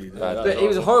bad day. But it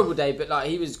was a horrible day. But like,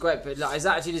 he was great. But like, his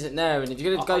attitude isn't there. And if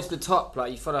you're gonna go to the top,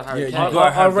 like, you follow Harry Kane.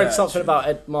 I read something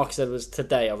about Marcus Edwards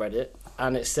today. I read it,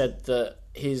 and it said that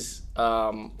his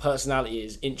personality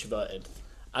is introverted,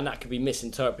 and that could be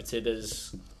misinterpreted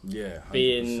as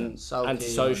being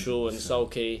antisocial and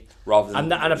sulky. Rather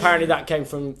than, and apparently that came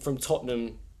from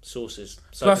Tottenham sources,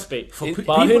 so Plus, to speak. For But who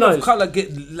people knows? of colour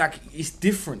get like it's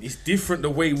different. It's different the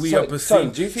way we are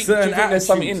perceived. Do you think there's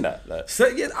something in that?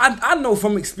 I know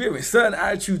from experience, certain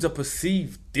attitudes are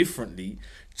perceived differently.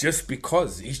 Just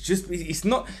because it's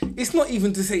not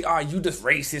even to say you just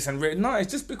racist and no,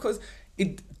 it's just because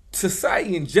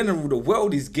society in general, the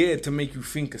world is geared to make you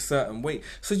think a certain way.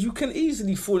 So you can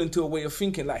easily fall into a way of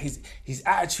thinking like his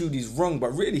attitude is wrong, but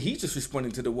really he's just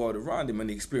responding to the world around him and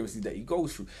the experiences that he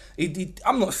goes through.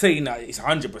 I'm not saying that it's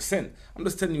 100%. I'm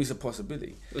just telling you it's a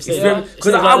possibility.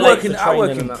 Because I work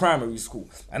in primary school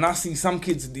and I see some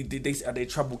kids, they're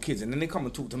troubled kids, and then they come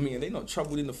and talk to me and they're not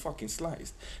troubled in the fucking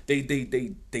slightest.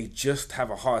 They just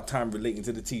have a hard time relating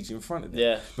to the teacher in front of them.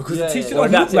 Yeah. Because the teacher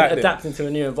don't look like them. Adapting to a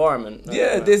new environment.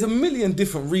 There's a million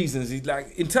different reasons.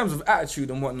 Like in terms of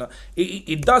attitude and whatnot,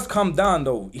 it does come down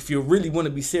though. If you really want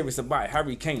to be serious about it,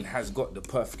 Harry Kane has got the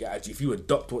perfect attitude. If you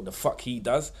adopt what the fuck he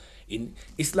does,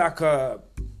 it's like I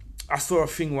saw a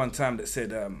thing one time that said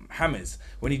James,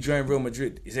 when he joined Real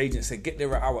Madrid, his agent said get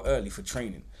there an hour early for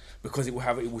training, because it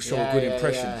will show a good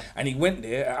impression. Yeah. And he went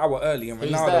there an hour early, and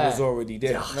Ronaldo was already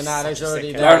there. Ronaldo's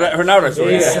already there. Ronaldo's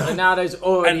already there. Ronaldo's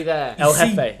already there. El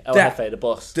Jefe, the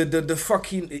boss. The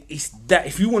fucking, it's that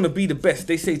if you want to be the best,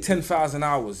 they say 10,000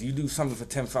 hours. You do something for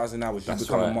 10,000 hours, you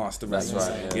become a master. That's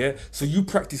right. Yeah. So you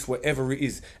practice whatever it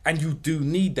is, and you do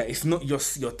need that. It's not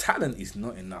your talent is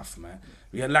not enough, man.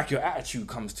 Yeah, like your attitude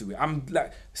comes to it. I'm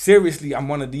like, seriously, I'm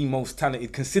one of the most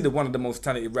talented, considered one of the most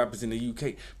talented rappers in the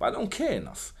UK, but I don't care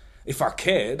enough. If I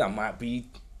cared, I might be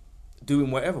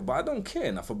doing whatever, but I don't care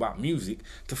enough about music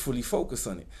to fully focus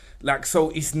on it. Like, so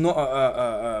it's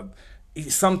not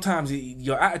sometimes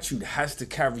your attitude has to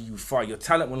carry you far. Your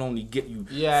talent will only get you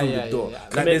through the door.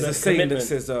 Like there's a saying that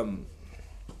says,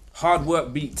 hard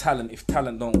work beat talent if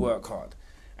talent don't work hard.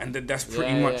 And that's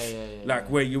pretty much like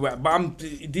where you at. But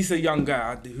this is a young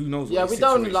guy who knows what his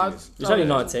situation is. He's only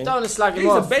 19. Don't want to slag him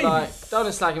off. Don't want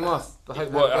to slag him off.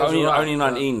 Only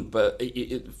 19, but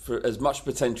for as much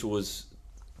potential as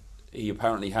he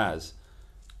apparently has,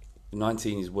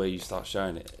 19 is where you start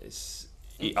showing it. It's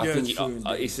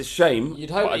a shame. You'd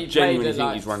hope but I genuinely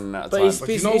think he's running out of time. But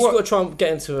he's got to try and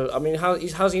get into. I mean, how's he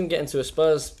going to get into a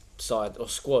Spurs side or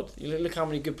squad? You look how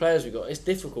many good players we've got. It's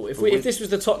difficult. If this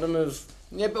was the Tottenham of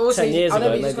 10 years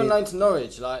ago, he's gone loan to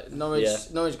Norwich. Like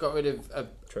Norwich got rid of a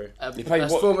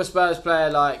former Spurs player.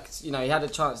 Like, you know, he had a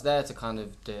chance there to kind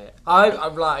of do it.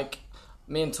 I'm like,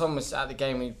 me and Tom was at the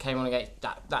game. We came on against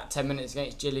that 10 minutes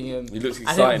against Gillingham. He looks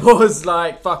exciting. And it was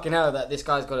like fucking hell that this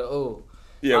guy's got it all.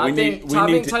 Yeah, I think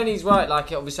Tony's right.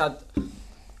 Like, obviously,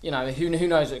 you know, who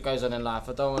knows what goes on in life.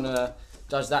 I don't want to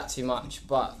judge that too much,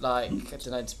 but like, I don't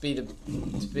know, to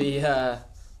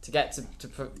get to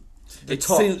the it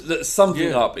top. seems that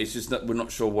something up. It's just that we're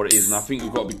not sure what it is, and I think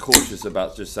we've got to be cautious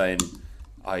about just saying,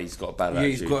 he's got a bad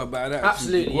attitude. He's got a bad attitude.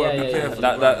 Absolutely,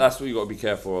 that's what you got to be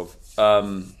careful of.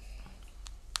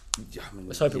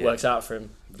 Let's hope it works out for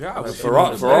him. Yeah, for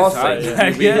our sake.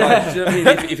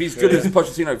 If he's good as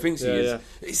Pochettino thinks he is.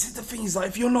 It's the thing is, like,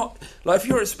 if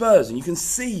you're at Spurs and you can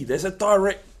see there's a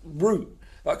direct route.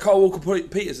 Like Kyle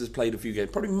Walker-Peters has played a few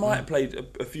games, probably might have played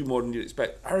a few more than you'd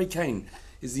expect. Harry Kane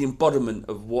is the embodiment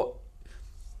of what,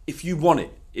 if you want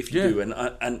it, if you do,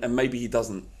 and maybe he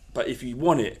doesn't, but if you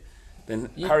want it,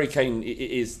 then Harry Kane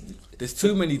is. There's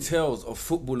too many tales of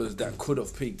footballers that could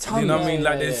have peaked. You know what I mean?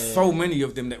 Like, there's so many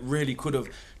of them that really could have.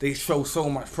 They show so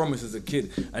much promise as a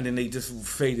kid, and then they just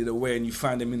faded away, and you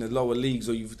find them in the lower leagues,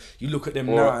 or you look at them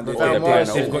now, and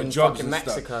they've got jobs in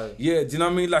Mexico. Stuff. Yeah, do you know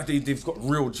what I mean? Like, they've got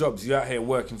real jobs. You're out here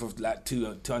working for like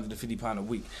 £250 a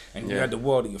week, and you had the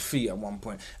world at your feet at one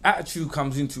point. Attitude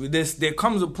comes into it. There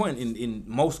comes a point in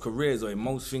most careers or in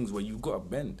most things where you've got to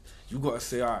bend. You've got to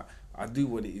say, all right, I do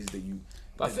what it is that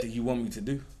you want me to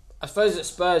do. I suppose at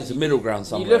Spurs, it's a middle ground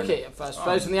somewhere. You look at it, I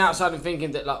suppose, from the outside and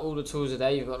thinking that like all the tools are there.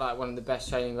 You've got like one of the best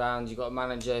training grounds. You've got a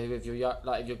manager who, if you're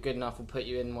good enough, will put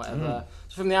you in whatever.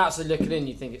 So from the outside looking in,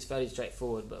 you think it's fairly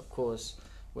straightforward. But of course,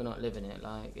 we're not living it.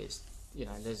 Like, it's, you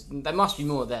know, there must be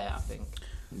more there, I think.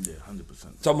 Yeah,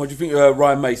 100%. Tom, what do you think of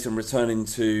Ryan Mason returning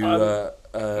to? Mate,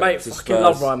 to fucking Spurs?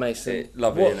 love Ryan Mason.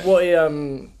 Love it. What he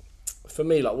for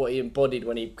me, like what he embodied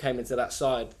when he came into that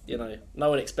side. You know, no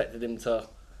one expected him to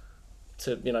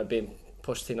be in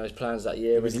Pochettino's plans that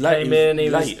year. He was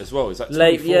late as well. Is that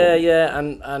late? Yeah,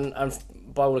 and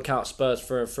by all accounts, Spurs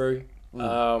through and through.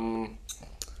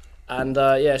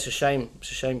 It's a shame.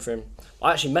 It's a shame for him.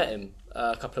 I actually met him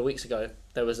a couple of weeks ago.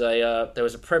 There was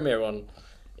a premiere on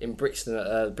in Brixton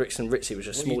at Brixton Ritzy, which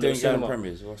was a small little cinema.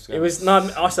 Premieres? It was no.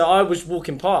 I was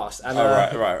walking past, and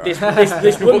right. This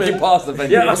woman walking past the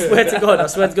venue. Yeah, I swear to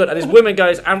God, and this woman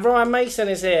goes, and Ryan Mason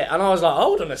is here, and I was like,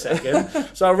 hold on a second.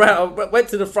 So I went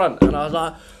to the front, and I was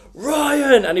like,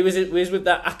 Ryan, and he was with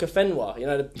that Akafenwa, you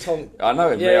know, the Tom. I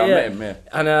know him. Yeah, I met him. Yeah,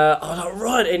 and I was like,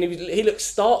 Ryan, and he looked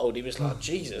startled. He was like,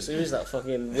 Jesus, who is that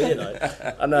fucking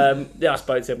weirdo? And I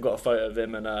spoke to him, got a photo of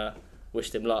him, and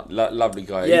wished him luck. Lovely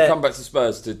guy. Yeah. He come back to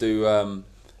Spurs to do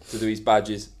his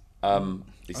badges.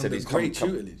 He said he's great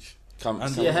tutelage.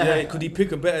 Could he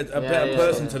pick a better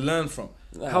person to learn from?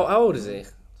 How old is he?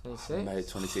 26? Mate,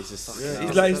 26.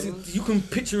 He's like, you can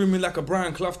picture him in like a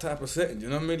Brian Clough type of setting. You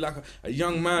know what I mean? Like a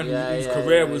young man whose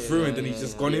career was ruined, and he's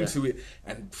just gone into it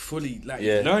and fully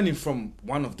learning from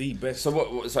one of the best. So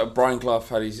what? So Brian Clough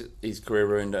had his career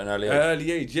ruined at an early age.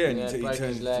 Early age, and he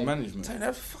turned into management.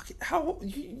 How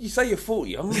you say you're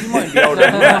 40? I mean, you might be older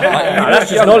than that.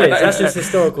 That's just knowledge. That's just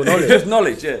historical knowledge. Just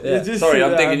knowledge. Yeah. Sorry,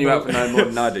 I'm digging you out for no more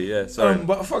than I do. Yeah, sorry.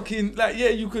 But fucking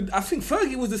you could. I think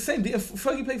Fergie was the same. Did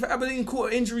Fergie play for Aberdeen? Caught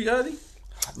an injury early.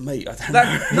 Mate, I don't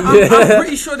know. I'm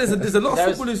pretty sure there's a lot of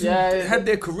footballers who had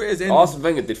their careers ended. Arsene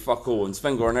Wenger did fuck all, and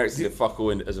Sven-Goran Eriksson did fuck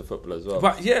all as a footballer as well.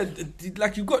 But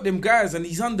like you've got them guys, and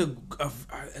he's under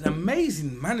an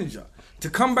amazing manager to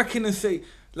come back in and say,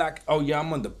 like, oh yeah,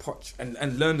 I'm under Poch,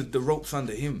 and learn the ropes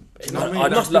under him. You know what I mean? I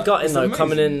must be gutting though,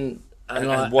 coming in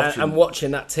and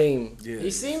watching that team. Yeah.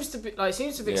 He seems to be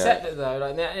accept it though.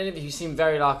 Like in that interview, he seemed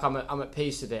very like I'm at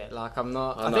peace with it. Like I'm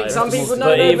not. I think some people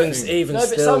know.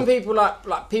 But some people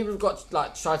like people have got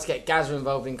like tried to get Gazza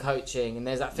involved in coaching, and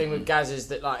there's that thing with Gazza's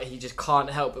that like he just can't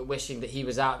help but wishing that he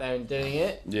was out there and doing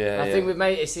it. Yeah. And I think with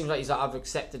mate, it seems like he's like I've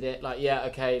accepted it. Like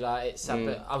okay, like it's.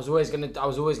 But I was always gonna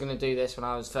do this when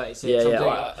I was 36.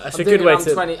 That's a good way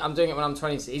to. I'm doing it when I'm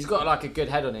 26. He's got like a good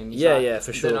head on him. He's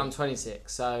for sure. I'm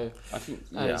 26, so. I think,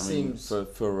 for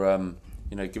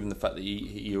given the fact that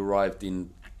he arrived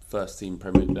in first team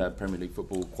Premier League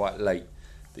football quite late,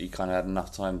 that he kind of had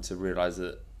enough time to realise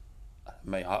that.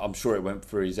 Mate, I'm sure it went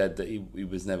through his head that he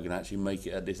was never going to actually make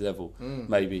it at this level.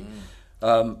 Maybe.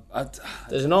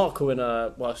 There's an article in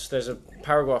there's a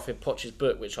paragraph in Poch's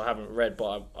book which I haven't read,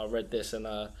 but I read this, and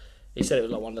he said it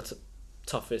was like one of the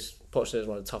toughest. Poch said it was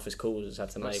one of the toughest calls he's had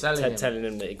to make. Telling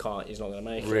him that he's not going to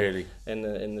make it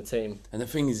in the team. And the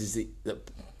thing is that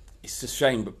it's a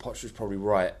shame, but Poch was probably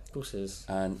right. Of course, he is.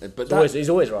 He's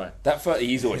always right.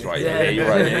 He's always right. Yeah, you're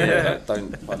right. Yeah.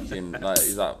 Don't fucking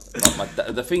he's like my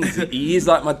dad. The thing is, he is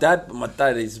like my dad, but my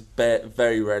dad is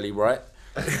very rarely right.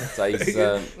 So he's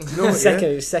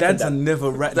second. Dads are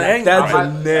never right. Dads are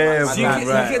never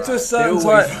right. You get to a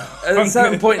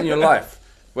certain point in your life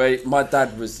where my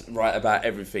dad was right about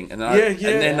everything, and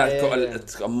then I've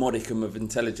got a modicum of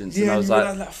intelligence, and I was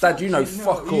like, Dad, you know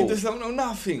fuck all. You just don't know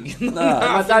nothing.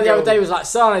 My dad the other day was like,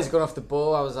 son, he's gone off the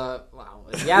ball. I was like, wow,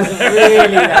 he hasn't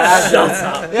really. Shut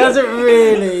up. He hasn't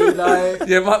really. Like.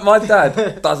 Yeah, my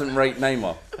dad doesn't rate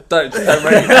Neymar. Don't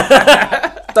rate him.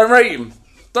 Don't rate him.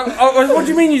 What do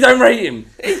you mean you don't rate him?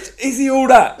 Is he all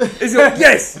that?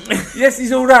 Yes,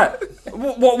 he's all that.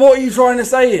 What are you trying to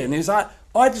say here? And he's like,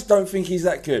 I just don't think he's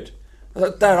that good. I was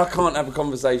like, Dad, I can't have a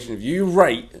conversation with you. You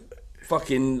rate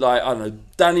fucking, like, I don't know,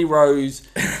 Danny Rose,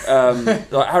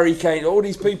 like Harry Kane, all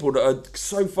these people that are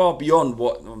so far beyond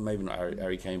what, well, maybe not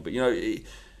Harry Kane, but,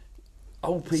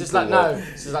 old people. It's just like,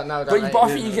 no. But I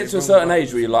think you get to a certain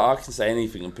age where you're like, I can say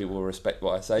anything and people will respect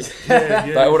what I say.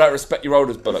 Like, all that respect your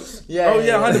olders bollocks.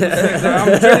 100%. Like,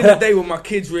 I'm dreading the day when my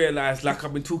kids realise, like,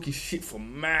 I've been talking shit for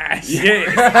mad shit.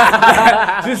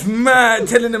 Just mad,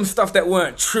 telling them stuff that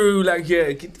weren't true. Like,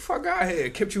 get the fuck out of here.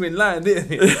 Kept you in line,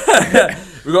 didn't it?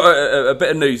 We've got a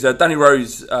bit of news. Danny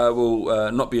Rose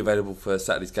will not be available for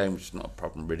Saturday's game, which is not a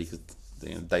problem, really, because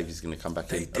Davies going to come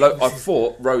back in. I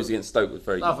thought Rose against Stoke was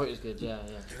very good. I thought it was good, yeah.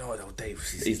 You know what,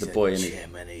 Davies he's the boy,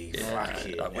 isn't he?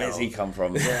 Where's he come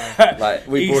from? Yeah. Like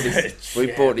we bought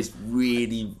this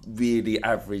really, really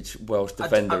average Welsh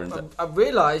defender. I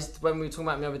realised when we were talking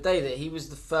about him the other day that he was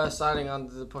the first signing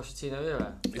under the Pochettino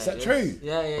era. Is that true?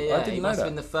 Yeah. I didn't he know must that. have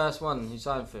been the first one who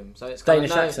signed for him. So it's Danish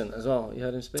accent as well. You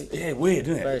heard him speak? Yeah, weird,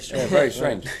 isn't it? Very strange. Very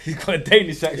strange. He's got a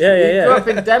Danish accent. Yeah. He grew up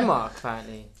in Denmark,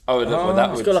 apparently. Well,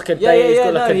 that he's got like a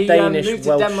Danish moved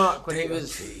Welsh. to Denmark when he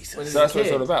was. So that's what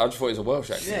it's all about. I just thought it was a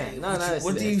Welsh accent. Yeah, no.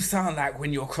 What do you sound like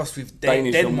when you're crossed with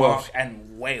Danish Denmark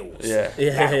and Wales?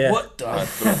 Yeah. What the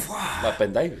fuck? Like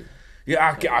Ben Davies. Yeah,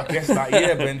 I guess like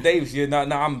Ben Davies. Yeah,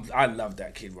 I love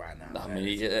that kid right now. I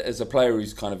mean, as a player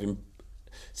who's kind of I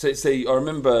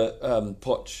remember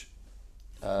Poch.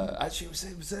 Actually,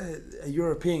 it was a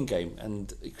European game,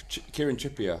 and Kieran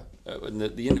Trippier. And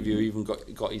the interview even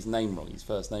got his name wrong, his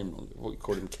first name wrong. What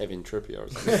called him Kevin Trippier or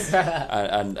something.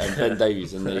 and Ben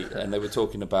Davies, and they were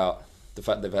talking about the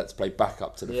fact they've had to play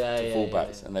backup to the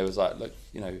fullbacks, and they was like, look,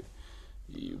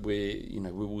 we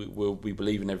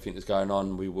believe in everything that's going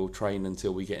on. We will train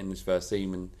until we get in this first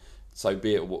team, and so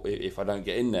be it. If I don't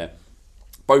get in there,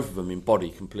 both of them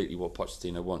embody completely what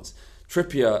Pochettino wants.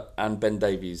 Trippier and Ben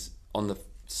Davies on the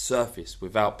surface,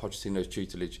 without Pochettino's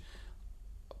tutelage,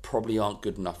 probably aren't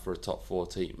good enough for a top 4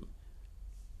 team.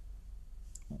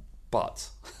 But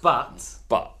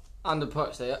under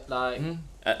Poch,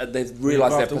 they've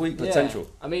realised their potential. Yeah.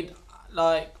 I mean,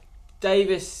 like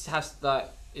Davis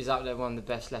is up there one of the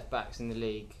best left backs in the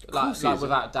league,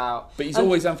 without doubt. But he's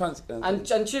always unfancy. And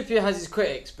Trippier has his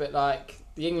critics, but like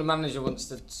the England manager wants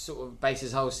to sort of base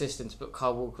his whole system to put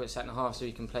Kyle Walker at centre half so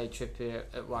he can play Trippier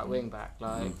at right wing back.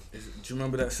 Like, do you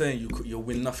remember that saying? You'll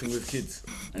win nothing with kids,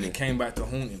 and it came back to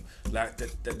haunt him. Like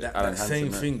that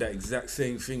same thing, that exact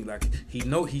same thing. Like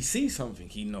he sees something,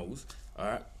 he knows. All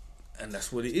right. And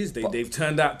that's what it is. They've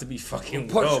turned out to be fucking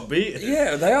well beaten.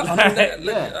 Yeah, they are. I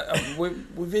mean,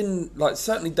 within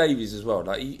certainly Davies as well.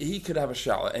 Like he could have a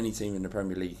shout at any team in the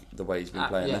Premier League the way he's been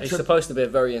playing. Yeah. He's supposed to be a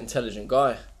very intelligent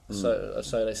guy. So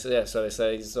they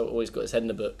say he's always got his head in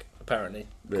the book. Apparently,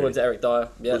 according to Eric Dyer.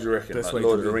 Yeah. What do you reckon? Best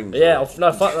Lord of the Rings. Yeah,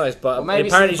 no, fuck those. But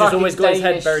apparently, he's just always got his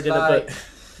head buried in the book.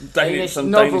 Danish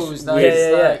novels,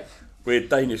 weird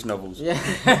Danish novels. Yeah.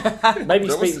 maybe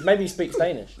he speaks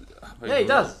Danish. Yeah, he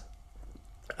does.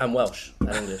 And Welsh and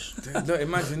English. No,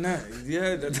 imagine that.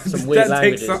 Yeah, some weird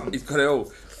languages. He's got it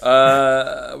all.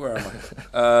 Where am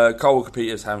I? Kyle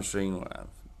Walker-Peters hamstring.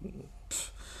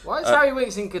 Why is Harry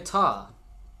Winks in Qatar?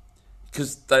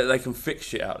 Because they can fix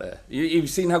shit out there. You've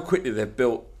seen how quickly they've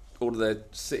built all of their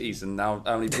cities, and now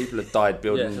how many people have died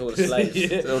building all the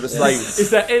slaves. All the slaves. Is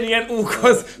that any and all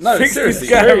cause? No, seriously.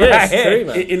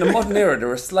 In the modern era, there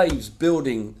are slaves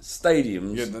building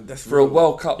stadiums for a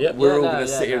World Cup we're all going to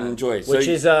sit here and enjoy. Which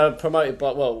is promoted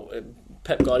by,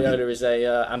 Pep Guardiola is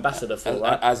a ambassador for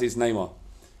that. As is Neymar.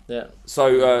 Yeah.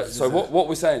 So what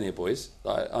we're saying here, boys,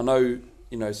 I know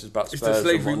this is about Spurs. It's the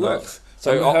slavery works.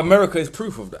 So America is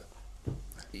proof of that.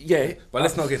 Yeah, but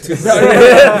let's not get too.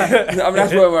 I mean,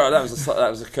 that's where we're at. That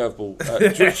was a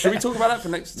curveball. Should we talk about that for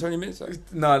the next 20 minutes?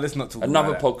 No, let's not talk.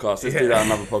 Another about podcast. Let's do that.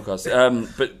 Another podcast.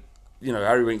 But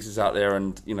Harry Winks is out there,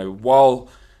 and while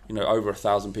over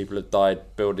 1,000 people have died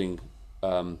building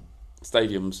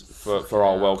stadiums for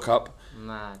our World Cup.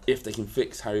 Mad. If they can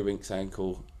fix Harry Winks'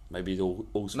 ankle. Maybe it's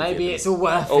all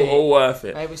worth it. All worth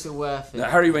it. Maybe it's all worth it. Now,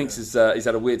 Harry Winks he's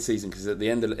had a weird season because at the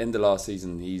end of last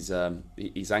season, his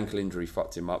ankle injury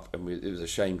fucked him up, and it was a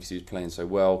shame because he was playing so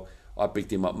well. I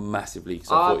bigged him up massively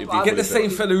because I thought he'd be get the same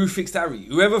fella who fixed Harry.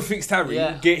 Whoever fixed Harry,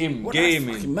 get him. Get him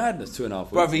in. Fucking madness. 2.5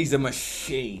 weeks. Brother, he's a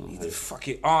machine. He's a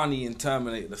fucking Arnie and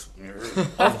Terminator.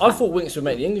 I thought Winks would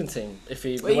make the England team if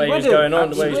the way he was going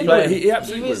on, the way he was playing. He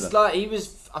absolutely would. He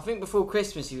was. I think before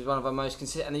Christmas he was one of our most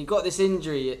consistent. And he got this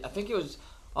injury. I think it was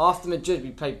after Madrid.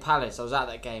 We played Palace. I was at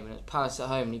that game, and it was Palace at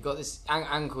home. And he got this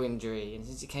ankle injury, and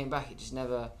since he came back, it just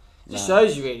never. Just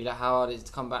shows you really how hard it is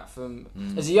to come back from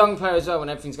as a young player as well, when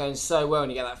everything's going so well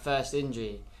and you get that first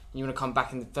injury and you want to come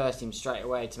back in the first team straight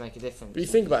away to make a difference. But you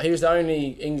think about it, he was the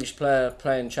only English player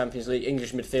playing Champions League,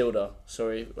 English midfielder,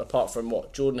 apart from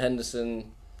Jordan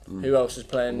Henderson. Who else was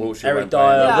playing? Wilshere Eric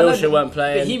Dyer. Wilshere weren't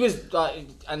playing. But he was like,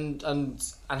 and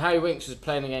Harry Winks was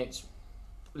playing against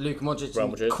Luka Modric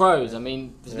and Kroos. I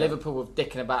mean, Liverpool were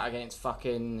dicking about against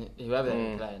fucking whoever they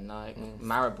were playing, like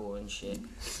Maribor and shit.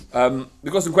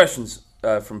 We've got some questions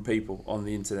from people on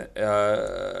the internet.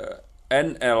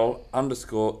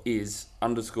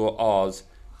 NL_is_ours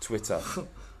Twitter.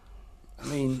 I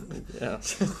mean,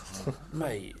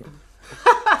 mate.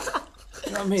 Do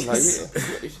you know what I mean?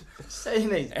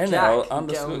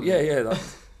 NL_,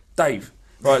 Dave.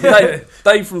 Right,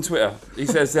 Dave from Twitter. He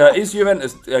says, is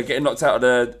Juventus getting knocked out of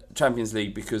the Champions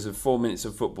League because of 4 minutes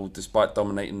of football despite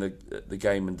dominating the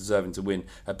game and deserving to win?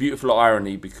 A beautiful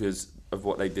irony because of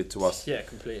what they did to us. Yeah,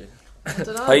 completely.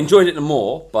 I enjoyed it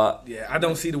more, but... Yeah, I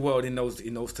don't see the world in those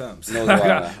terms.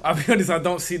 I'll be honest, I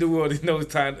don't see the world in those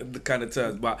kind of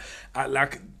terms. But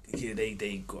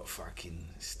they got fucking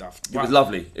stuffed. It was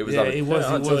lovely. It was lovely. It was.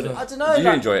 I don't know. Did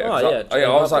you enjoy it? Oh, yeah.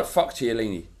 I was like, fuck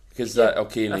Chiellini. Because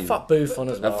O'Keefe. And fuck Buffon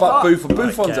as well. And fuck Buffon.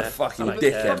 Buffon's a fucking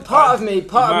dickhead. Part of me, He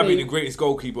might be the greatest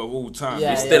goalkeeper of all time.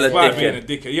 Yeah, he's still a Despite dickhead. being a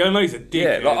dickhead. Yeah, I know he's a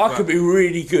dickhead. Yeah, like I could be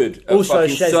really good at Also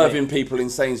fucking Chesney. serving people in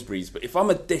Sainsbury's, but if I'm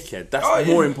a dickhead, that's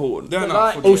more important.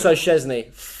 Also Chesney,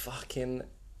 fucking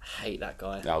hate that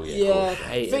guy. Oh Yeah.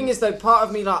 Thing is though, part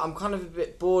of me like I'm kind of a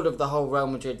bit bored of the whole Real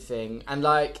Madrid thing, and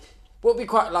like what would be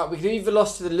quite like we could either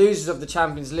lost to the losers of the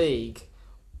Champions League,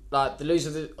 like the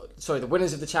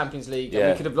winners of the Champions League,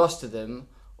 and we could have lost to them.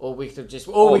 Or we could have just,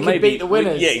 or we could beat the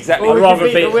winners. Yeah, exactly. Or we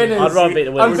could beat the winners. I'd rather beat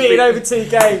the winners. I'm beating over 2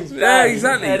 games. Yeah,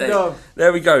 exactly.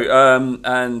 There we go.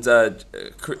 And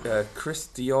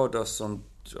Christiodos on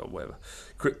whatever.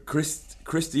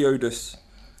 Christiodos.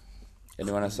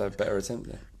 Anyone else have a better attempt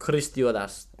there?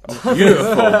 Christiodas.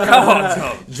 Beautiful. Come on,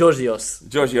 Tom.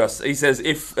 Georgios. He says,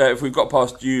 if we've got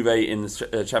past Juve in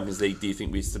the Champions League, do you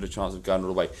think we stood a chance of going all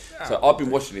the way? So I've been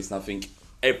watching this and I think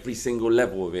every single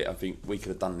level of it, I think we could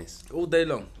have done this. All day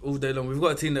long. We've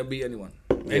got a team that beat anyone.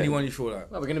 Yeah. Anyone you feel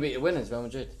like. Well, we're going to beat the winners, Real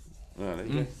Madrid. Oh,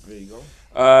 there you go.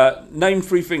 Name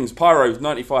 3 things.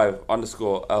 Pyro95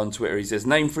 _ on Twitter. He says,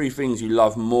 name 3 things you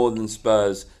love more than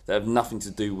Spurs that have nothing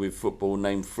to do with football.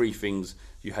 Name 3 things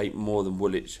you hate more than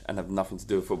Woolwich and have nothing to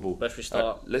do with football. Let's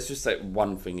restart. Let's just say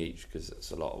one thing each because it's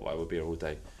a lot. We'll be here all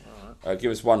day. Right.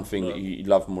 Give us one thing that you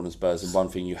love more than Spurs and one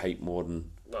thing you hate more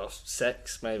than... Well,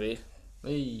 sex, maybe.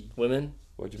 Women.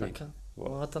 What do you mean?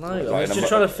 Well, I don't know. I'm just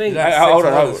trying to think. Hold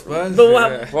on.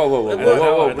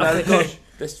 Whoa. No,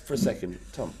 Just for a second,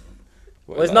 Tom.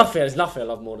 There's nothing I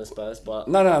love more than Spurs, but...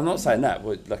 No, I'm not saying that.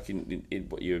 Like in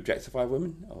what, you objectify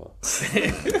women? Or...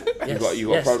 Yes,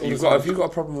 Have you got a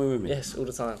problem with women? Yes, all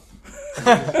the time.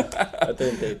 I do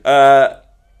indeed. I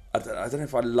don't know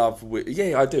if I love...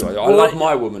 Yeah, I do. I love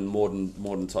my woman more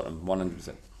than Tottenham,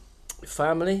 100%.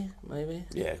 Family, maybe?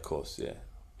 Yeah, of course, yeah.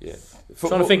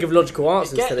 Trying to think of logical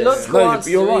answers to this. Logical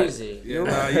answers you're right. Easy.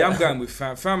 Yeah, I'm going with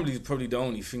family. Is probably the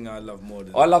only thing I love more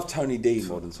than. I love Tony D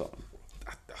more than Tottenham.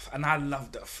 And I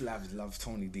love that Flavs love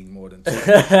Tony D more than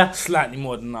Tottenham. Slightly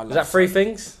more than I love. Is that 3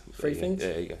 things? 3 things? Yeah,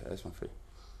 there you go. That's my 3.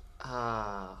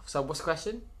 So what's the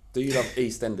question? Do you love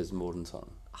EastEnders more than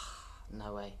Tottenham?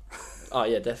 No way. Oh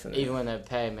yeah, definitely. Even when they were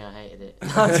paying me, I hated it.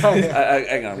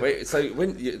 Hang on, wait. So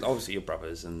when obviously your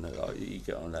brothers and you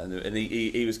get on that, and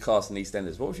he was casting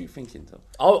EastEnders. What was you thinking, Tom?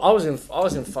 I was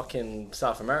in fucking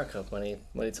South America when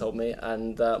he told me,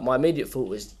 and my immediate thought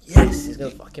was, yes, he's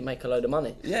gonna fucking make a load of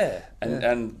money. Yeah,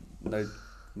 and no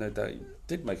doubt he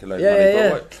did make a load of money.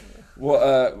 Yeah.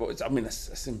 What I mean,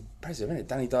 that's impressive, isn't it?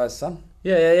 Danny Dyer's son.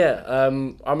 Yeah.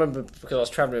 I remember because I was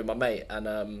travelling with my mate,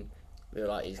 and we were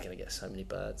like, he's gonna get so many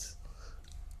birds.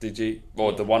 Did you?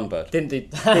 Or the one bird? Didn't do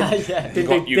too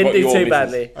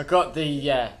badly. I got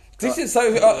the So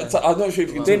I'm not sure if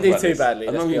you can didn't talk do about too badly.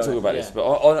 I'm not going to talk about this, but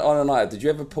on a night, did you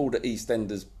ever pull the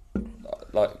EastEnders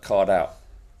card out?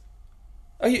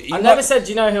 I never said,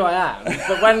 "Do you know who I am?"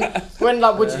 But when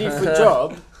like, what do you do for a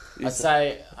job? I'd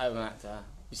say, "I'm an actor.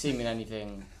 You see me in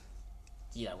anything,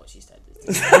 you know what she said."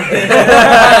 Yes.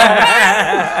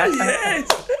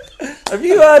 Have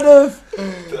you heard of?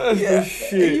 Have you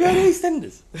heard of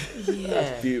EastEnders? Yeah.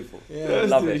 That's beautiful. Yeah.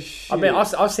 Love it. I mean,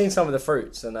 I've seen some of the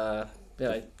fruits, and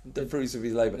the fruits of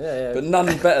his labour. Yeah. But none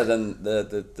better than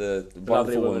the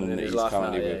wonderful woman that he's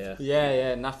currently with.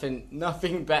 Yeah.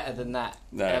 Nothing better than that.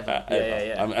 No, ever.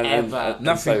 Ever.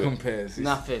 Nothing compares.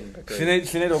 Nothing.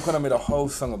 Sinead O'Connor made a whole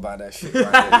song about that shit.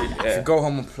 Right there. Should go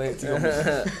home and play it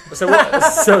together. So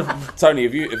Tony,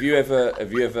 have you ever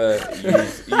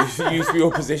used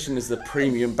your position as the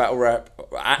premium battle rap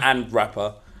and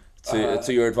rapper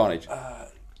to your advantage?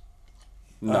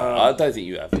 No, I don't think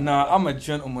you have. No, I'm a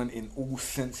gentleman in all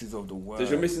senses of the word.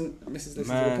 Does your missus listen to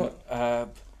the pod?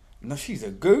 No, she's a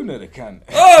gooner, the cunt.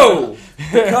 Oh!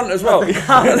 The cunt as well.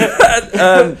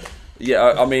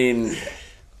 I mean,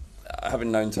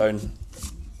 having known Tone,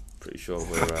 pretty sure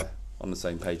we're on the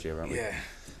same page here, aren't we? Yeah.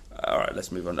 All right,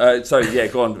 let's move on. Go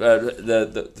on.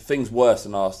 The thing's worse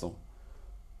than Arsenal.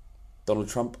 Donald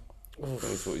Trump?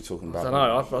 That's what you're talking about. I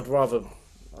don't know. I'd rather...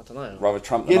 I don't know. Rather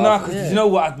Trump than Arsenal. Because you know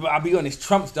what? I'll be honest.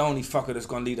 Trump's the only fucker that's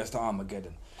gonna lead us to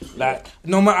Armageddon. Like,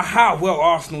 no matter how well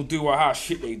Arsenal do or how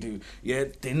shit they do,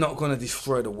 they're not gonna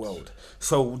destroy the world.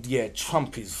 So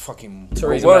Trump is fucking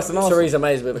worse than Arsenal. Theresa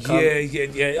May's a bit of a cunt.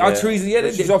 Yeah.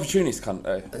 Theresa, she's opportunist cunt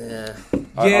though.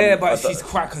 Yeah. But she's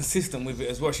quite consistent with it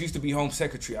as well. She used to be Home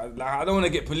Secretary. I don't want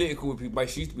to get political with people, but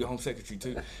she used to be Home Secretary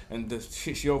too. And the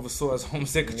shit she oversaw as Home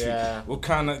Secretary were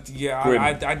kind of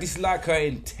I dislike her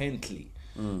intently.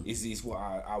 Is what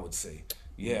I would say.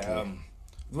 Yeah.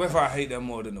 Whether I hate them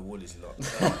more than the Woolies lot.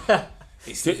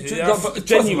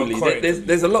 Genuinely,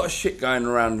 there's a lot of shit going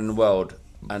around in the world,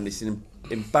 and it's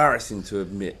embarrassing to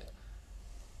admit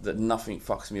that nothing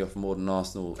fucks me off more than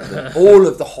Arsenal. All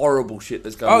of the horrible shit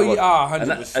that's going on. Oh, yeah,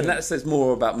 100%. And that says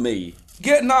more about me.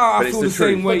 I feel the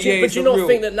same way. But do you not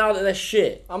think that now that they're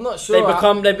shit, I'm not sure.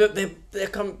 they're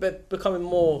becoming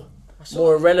more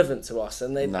irrelevant to us,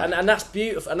 and and that's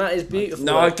beautiful, and that is beautiful.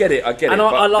 No, I get it. And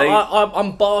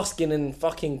I'm basking in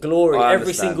fucking glory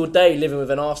every single day living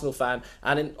with an Arsenal fan,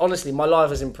 and honestly, my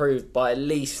life has improved by at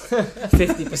least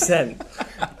 50%,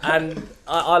 and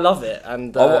I love it.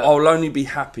 And I'll only be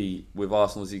happy with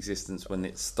Arsenal's existence when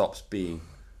it stops being.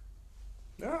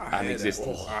 I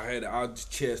heard it. I'll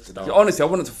just cheers to that. Honestly, I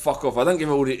want them to fuck off. I don't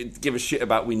give a shit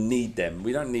about we need them.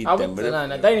 We don't need them.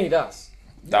 No, they need us.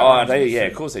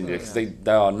 Of course they do, because they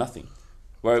are nothing.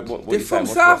 What they're from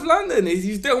South London.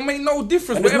 They'll make no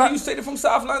difference. Whatever you say, they're from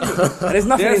South London. And there's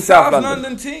nothing in South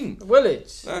London team.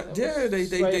 Woolwich.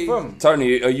 They from.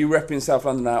 Tony, are you repping South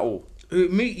London at all?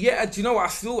 Me, yeah. Do you know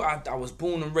what? I was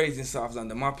born and raised in South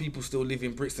London. My people still live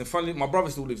in Brixton. Funnily, my brother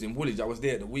still lives in Woolwich. I was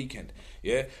there the weekend.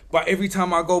 Yeah, but every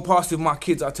time I go past with my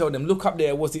kids, I tell them, look up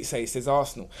there. What's it say? It says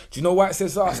Arsenal. Do you know why it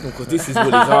says Arsenal? Because this is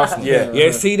Woolwich Arsenal.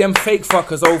 Yeah. See them fake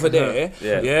fuckers over there.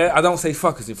 Yeah. I don't say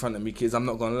fuckers in front of me, kids. I'm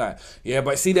not gonna lie. Yeah,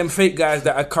 but see them fake guys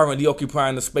that are currently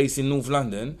occupying the space in North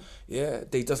London. Yeah,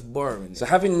 they just borrowing. So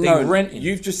having known,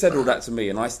 you've just said all that to me,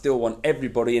 and I still want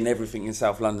everybody and everything in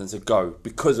South London to go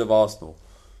because of Arsenal.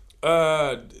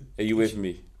 Are you with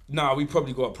me? Nah, we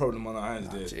probably got a problem on our hands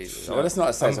there. Jesus. Well, let's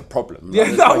not say it's a problem.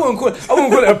 I wouldn't call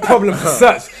it a problem as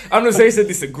such. I'm going to say it's a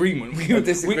disagreement. We're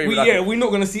not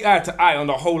going to see eye to eye on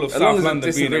the whole of South London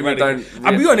being eradicated.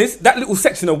 I'll be honest, that little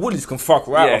section of Woolwich can fuck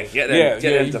right off. Get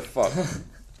them to fuck.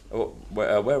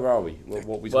 Where are we?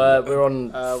 What we're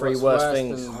on three worst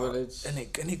things.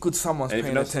 Any good someone's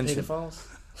paying attention.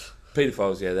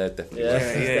 Paedophiles, they're definitely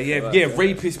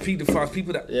rapists, paedophiles,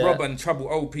 people that rob and trouble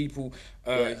old people.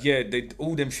 All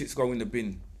them shits go in the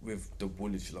bin with the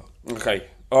Woolwich lot. Okay,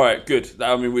 all right, good.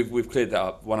 I mean, we've cleared that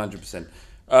up 100%.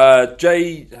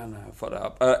 Jay, fuck that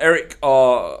up. Eric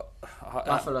R.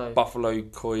 Buffalo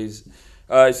Coys.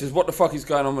 He says, "What the fuck is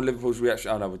going on with Liverpool's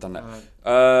reaction?" Oh no, we've done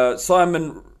that.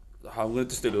 Simon, I'm going to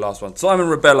just do the last one. Simon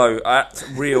Rebello at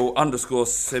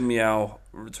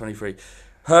real_Semiao23.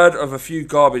 Heard of a few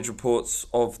garbage reports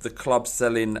of the club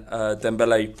selling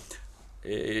Dembele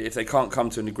if they can't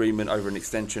come to an agreement over an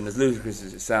extension. As ludicrous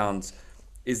as it sounds,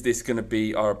 is this going to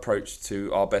be our approach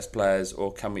to our best players,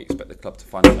 or can we expect the club to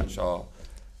finally match our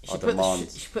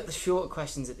demands? You should put the short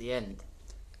questions at the end.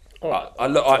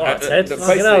 Actor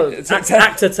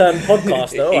turned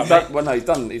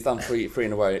podcaster. He's done three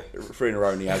in a row,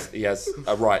 and he has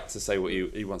a right to say what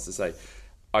he wants to say.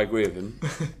 I agree with him.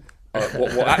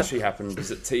 What actually happened was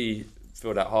that T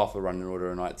filled out half a running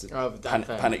order and I had to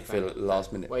panic fill at the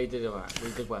last minute. Well, you did all right.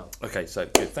 We did well. Okay, so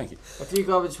good. Thank you. A few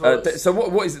garbage reports. So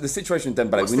what is it? The situation with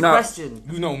Dembele? What's the question?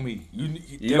 You know me.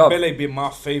 Dembele been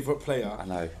my favourite player. I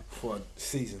know for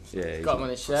seasons. Yeah, got him on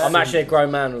his shirt. I'm actually a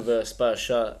grown man with a Spurs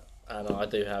shirt. And I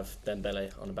do have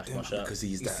Dembele on the back of my shirt. Because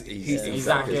he's that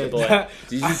good. Boy.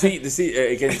 Did you see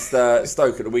against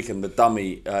Stoke at the weekend, the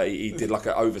dummy, he did like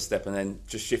an overstep and then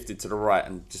just shifted to the right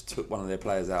and just took one of their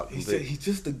players out. He's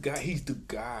just the guy. He's the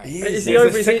guy. Is he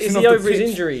over his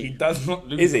injury? He does not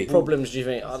lose problems, do you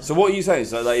think? So what are you saying?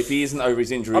 So if he isn't over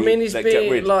his injury, I mean, he's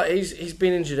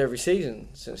been injured every season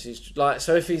since he's like.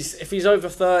 So if he's over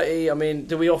 30, I mean,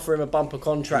 do we offer him a bumper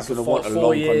contract for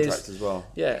 4 years? Contract as well.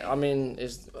 Yeah, I mean,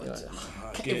 if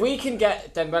we can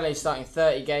get Dembele starting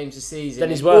 30 games a season, then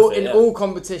he's worth it, in all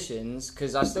competitions,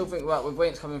 because I still think with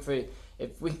Winks coming through,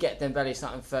 if we can get Dembele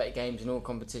starting 30 games in all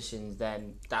competitions,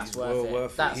 then that's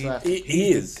worth it.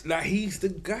 He is. Like, he's the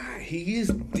guy. He is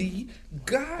the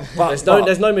guy. But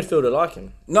there's no midfielder like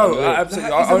him. No,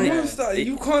 absolutely.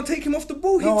 You can't take him off the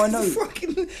ball. No, I know.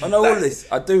 I know all this.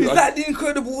 I do. He's like the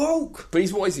Incredible Hulk. But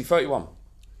what is he, 31?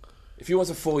 If he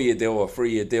wants a 4-year deal or a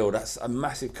 3-year deal, that's a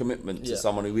massive commitment to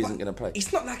someone who isn't going to play.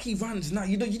 It's not like he runs now.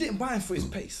 You didn't buy him for his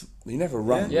pace. He never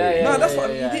runs. You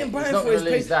didn't buy him for his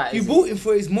pace. You bought him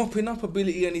for his mopping up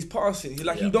ability and his passing.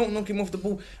 You don't knock him off the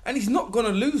ball, and he's not going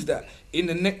to lose that in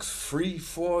the next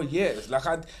 3-4 years.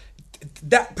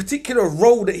 That particular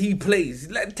role that he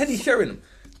plays, like Teddy Sheringham.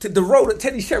 The role that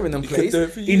Teddy Sheringham plays,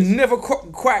 he never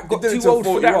quite got too old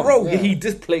for that role. Yeah. He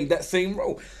just played that same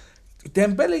role.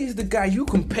 Dembele is the guy you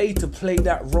can pay to play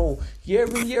that role year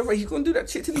in, year out. He's going to do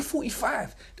that shit till he's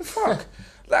 45. The fuck?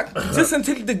 Just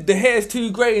until the hair's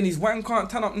too grey and his wang can't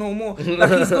turn up no more.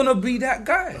 He's going to be that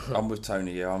guy. I'm with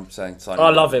Tony, I'm saying sign him up. I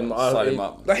love him. Sign him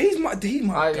up. He's my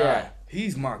guy.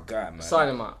 He's my guy, man. Sign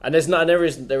him up. And there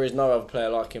is no other player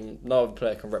like him. No other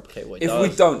player can replicate what he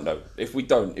does.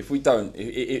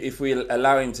 If we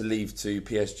allow him to leave to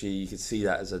PSG, you could see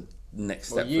that as a next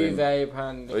step. Juve,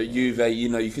 apparently. Or Juve,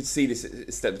 you could see this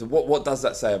step. What does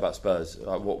that say about Spurs?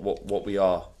 Like what we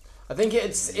are? I think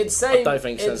it's saying. I don't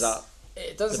think it sends out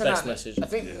it doesn't the send best out, message. I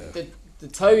think the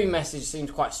Toby message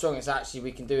seems quite strong. It's actually,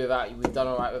 we can do without you. We've done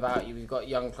all right without you. We've got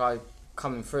young Clive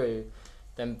coming through.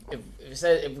 Then if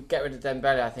we get rid of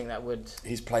Dembele, I think that would.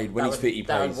 He's played when he's fit. He plays.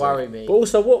 That would worry me. But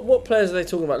also, what players are they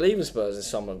talking about leaving Spurs this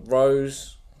summer?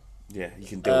 Rose. Yeah, you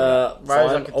can deal with that.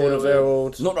 Rose, I could deal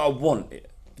with. Not that I want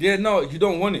it. Yeah, no, you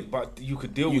don't want it, but you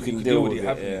could deal with it. You can deal with it.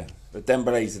 Yeah. But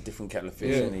Dembele's a different kettle of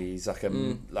fish, and he's like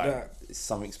it's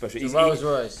something special. He's Rolls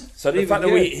Royce. So the fact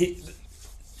that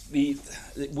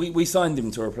we signed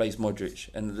him to replace Modric,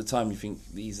 and at the time you think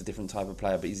he's a different type of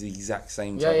player, but he's the exact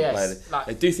same type of player.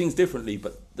 They do things differently,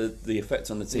 but the effect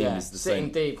on the team is the same.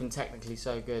 Sitting deep and technically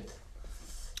so good.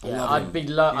 Yeah, I'd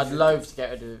love to get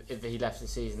rid of if he left the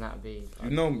season. That'd be. You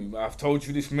know me, I've told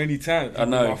you this many times. I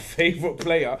know. My favourite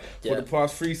player for the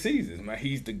past 3 seasons, man.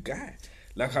 He's the guy.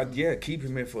 Like, keep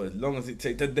him here for as long as it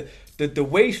takes. The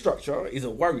wage structure is a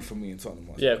worry for me in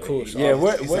Tottenham. Yeah, of course. Yeah,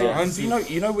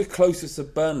 you know we're closer to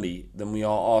Burnley than we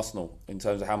are Arsenal in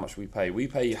terms of how much we pay. We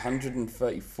pay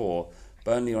 134,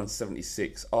 Burnley on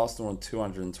 76, Arsenal on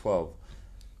 212.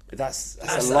 That's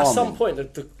alarming. At some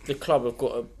point, the club have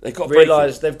got to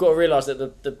realise they've got to realise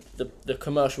that the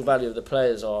commercial value of the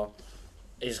players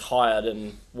is higher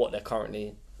than what they're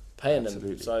currently paying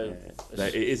them. So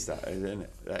it is that, isn't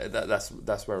it?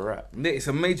 That's where we're at. It is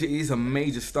a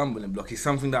major stumbling block. It's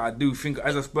something that I do think,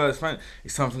 as a Spurs fan,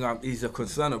 it's something that is a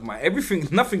concern of mine.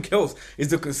 Nothing else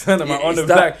is a concern of mine. On the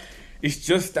back, it's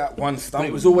just that one stumbling.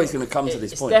 It was always going to come to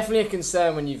this point. It's definitely a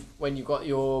concern when you've got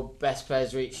your best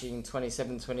players reaching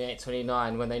 27, 28,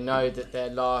 29, when they know that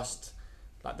their last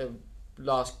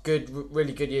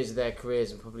really good years of their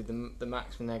careers, and probably the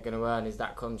maximum they're going to earn is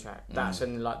that contract. That's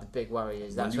when the big worry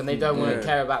is. That's when they don't want to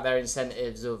care about their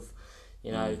incentives of,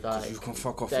 you can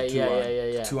fuck off for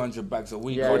 200 bags a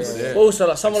week. Also,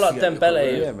 like someone like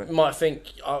Dembele might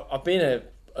think, I've been here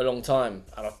a long time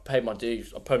and I've paid my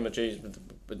dues. I've paid my dues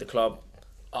with the club.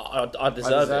 I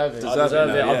deserve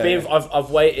it.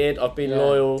 I've waited. I've been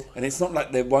loyal. And it's not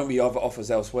like there won't be other offers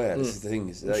elsewhere. This is the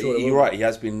thing. You're right. He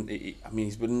has been.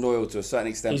 He's been loyal to a certain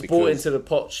extent. He's bought into the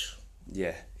Poch.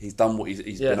 Yeah, he's done what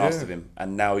he's been asked of him,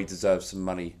 and now he deserves some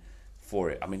money for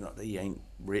it. I mean, he ain't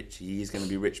rich. He is going to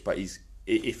be rich, but if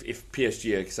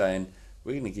PSG are saying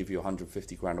we're going to give you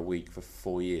 150 grand a week for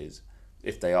 4 years,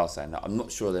 if they are saying that, I'm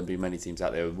not sure there'll be many teams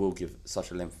out there who will give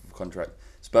such a length of contract.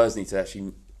 Spurs need to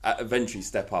actually eventually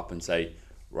step up and say,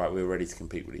 right, we're ready to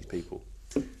compete with these people.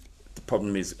 The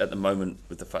problem is, at the moment,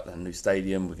 with the fact that a new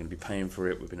stadium, we're going to be paying for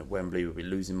it. We've been at Wembley, we'll be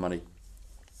losing money.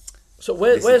 So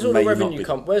where's all the revenue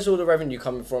Where's all the revenue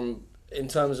coming from in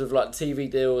terms of like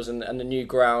TV deals and the new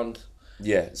ground?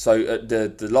 Yeah, so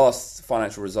the last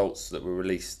financial results that were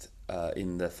released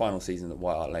in the final season at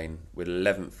White Hart Lane, we're the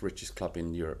 11th richest club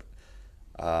in Europe.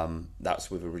 That's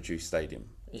with a reduced stadium.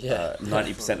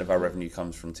 90% of our revenue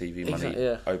comes from TV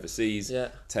money overseas.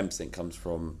 10% comes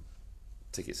from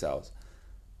ticket sales.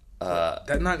 That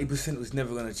 90% was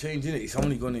never going to change, innit? It's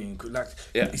only going to increase.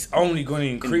 It's only going to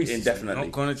increase. Indefinitely, it's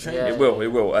not going to change. It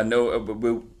will. And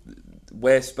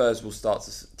where Spurs will start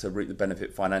to reap the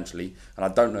benefit financially, and I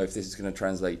don't know if this is going to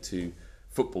translate to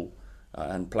football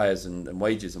and players and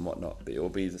wages and whatnot. But it will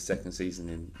be the second season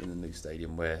in the new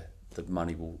stadium where the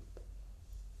money will.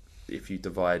 If you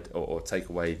divide or take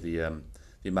away the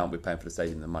amount we're paying for the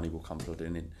stadium, the money will come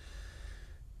flooding in.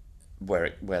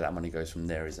 Where that money goes from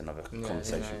there is another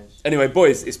conversation. Anyway,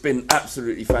 boys, it's been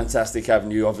absolutely fantastic having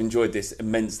you. I've enjoyed this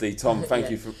immensely. Tom, thank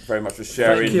you very much for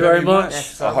sharing. Thank you very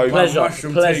much. I hope pleasure.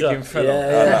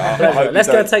 Let's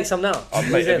go and take some now.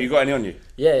 Have you got any on you?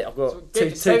 Yeah, I've got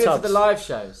two Save it tubs. for the live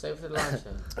show.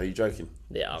 Are you joking?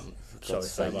 Yeah,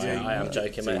 sorry, I am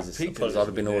joking, mate. I'd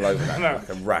have been all over that like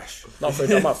a rash.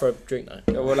 I'm up for a drink though.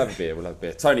 Yeah, we'll have a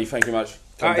beer. Tony, thank you much.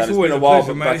 It's always a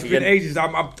pleasure, man. It's been ages.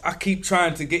 I keep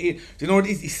trying to get in. Do you know what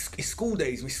it is? It's school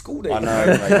days. It's school days. I know.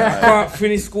 Mate, I can't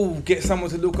finish school, get someone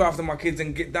to look after my kids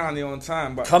and get down there on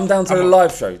time. But come down to the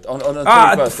live show on the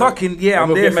 21st.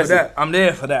 I'm there for that. I'm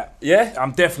there for that. Yeah?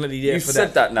 I'm definitely there for that. You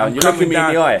said that now. You're looking me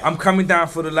in the eye. I'm coming down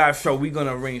for the live show. We're going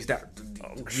to arrange that.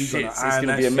 It's going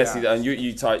to be a messy, and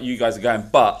you guys are going.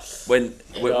 But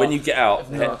when you get out,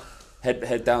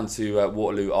 head down to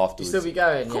Waterloo afterwards. You'll still be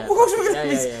going. Of course we're going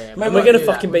to be. Mate, we're going to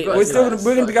fucking beat. We're going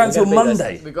to be going until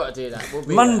Monday. We've got to do that.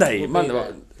 Monday.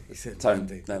 He said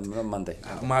Monday. No, not Monday.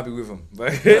 I might be with him.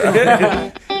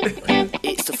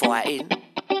 It's the fight in.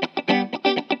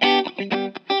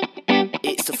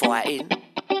 fighting.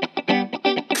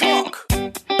 Clock.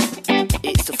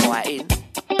 It's the fighting.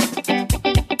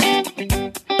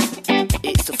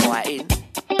 It's the fighting.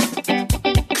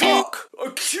 Clock.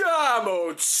 Come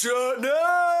on,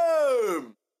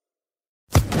 Tottenham.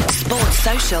 Sports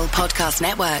Social Podcast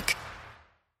Network.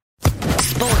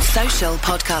 Sports Social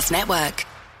Podcast Network.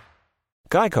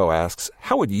 Geico asks,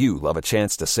 how would you love a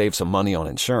chance to save some money on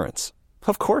insurance?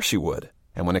 Of course you would.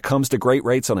 And when it comes to great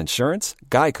rates on insurance,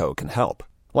 Geico can help.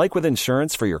 Like with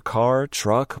insurance for your car,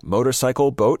 truck,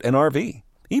 motorcycle, boat, and RV.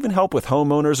 Even help with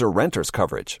homeowners or renters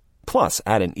coverage. Plus,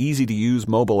 add an easy-to-use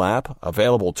mobile app,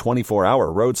 available 24-hour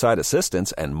roadside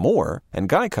assistance, and more, and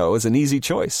Geico is an easy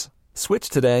choice. Switch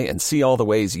today and see all the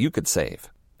ways you could save.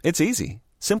 It's easy.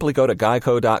 Simply go to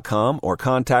geico.com or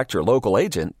contact your local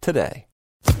agent today.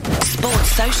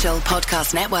 Sports Social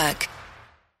Podcast Network.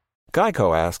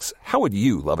 Geico asks, how would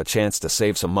you love a chance to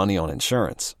save some money on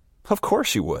insurance? Of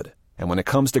course you would. And when it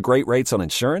comes to great rates on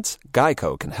insurance,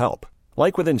 Geico can help.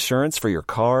 Like with insurance for your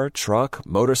car, truck,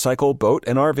 motorcycle, boat,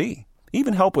 and RV.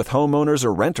 Even help with homeowners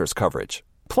or renters coverage.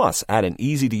 Plus, add an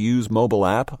easy-to-use mobile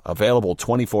app, available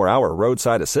 24-hour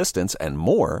roadside assistance, and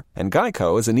more, and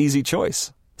Geico is an easy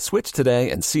choice. Switch today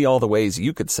and see all the ways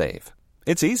you could save.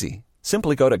 It's easy.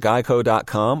 Simply go to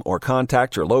geico.com or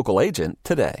contact your local agent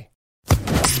today.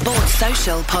 Sports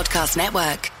Social Podcast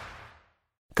Network.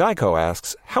 Geico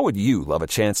asks, how would you love a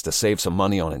chance to save some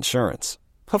money on insurance?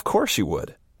 Of course you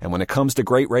would. And when it comes to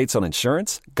great rates on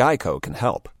insurance, Geico can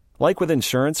help. Like with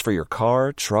insurance for your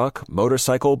car, truck,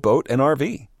 motorcycle, boat, and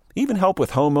RV. Even help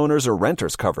with homeowners or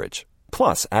renters coverage.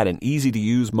 Plus, add an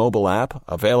easy-to-use mobile app,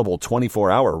 available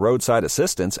 24-hour roadside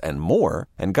assistance, and more,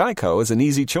 and Geico is an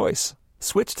easy choice.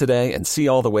 Switch today and see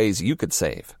all the ways you could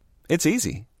save. It's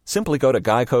easy. Simply go to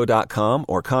geico.com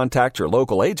or contact your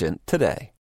local agent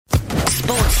today.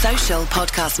 Sports Social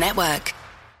Podcast Network.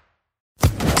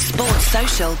 Sports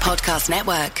Social Podcast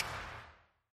Network.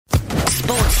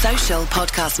 Sports Social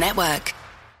Podcast Network.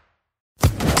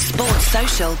 Sports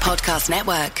Social Podcast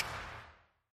Network.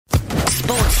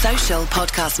 Sports Social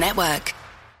Podcast Network.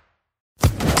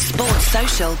 Sports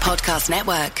Social Podcast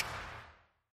Network.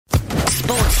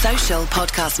 Sports Social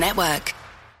Podcast Network.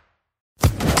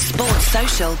 Sports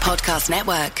Social Podcast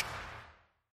Network.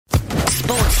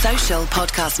 Sports Social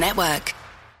Podcast Network.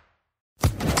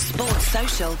 Sports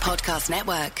Social Podcast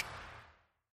Network.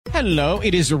 Hello,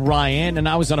 it is Ryan, and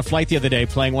I was on a flight the other day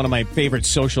playing one of my favorite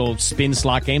social spin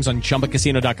slot games on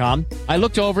ChumbaCasino.com. I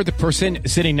looked over at the person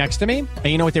sitting next to me, and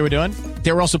you know what they were doing?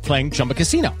 They were also playing Chumba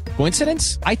Casino.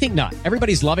 Coincidence? I think not.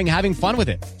 Everybody's loving having fun with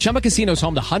it. Chumba Casino is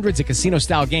home to hundreds of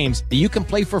casino-style games that you can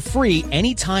play for free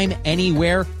anytime,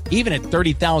 anywhere, even at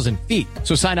 30,000 feet.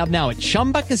 So sign up now at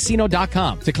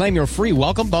ChumbaCasino.com to claim your free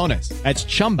welcome bonus. That's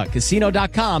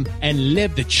ChumbaCasino.com and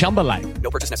live the Chumba life. No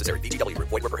purchase necessary. VGW.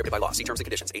 Void where prohibited by law. See terms and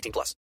conditions. 18+.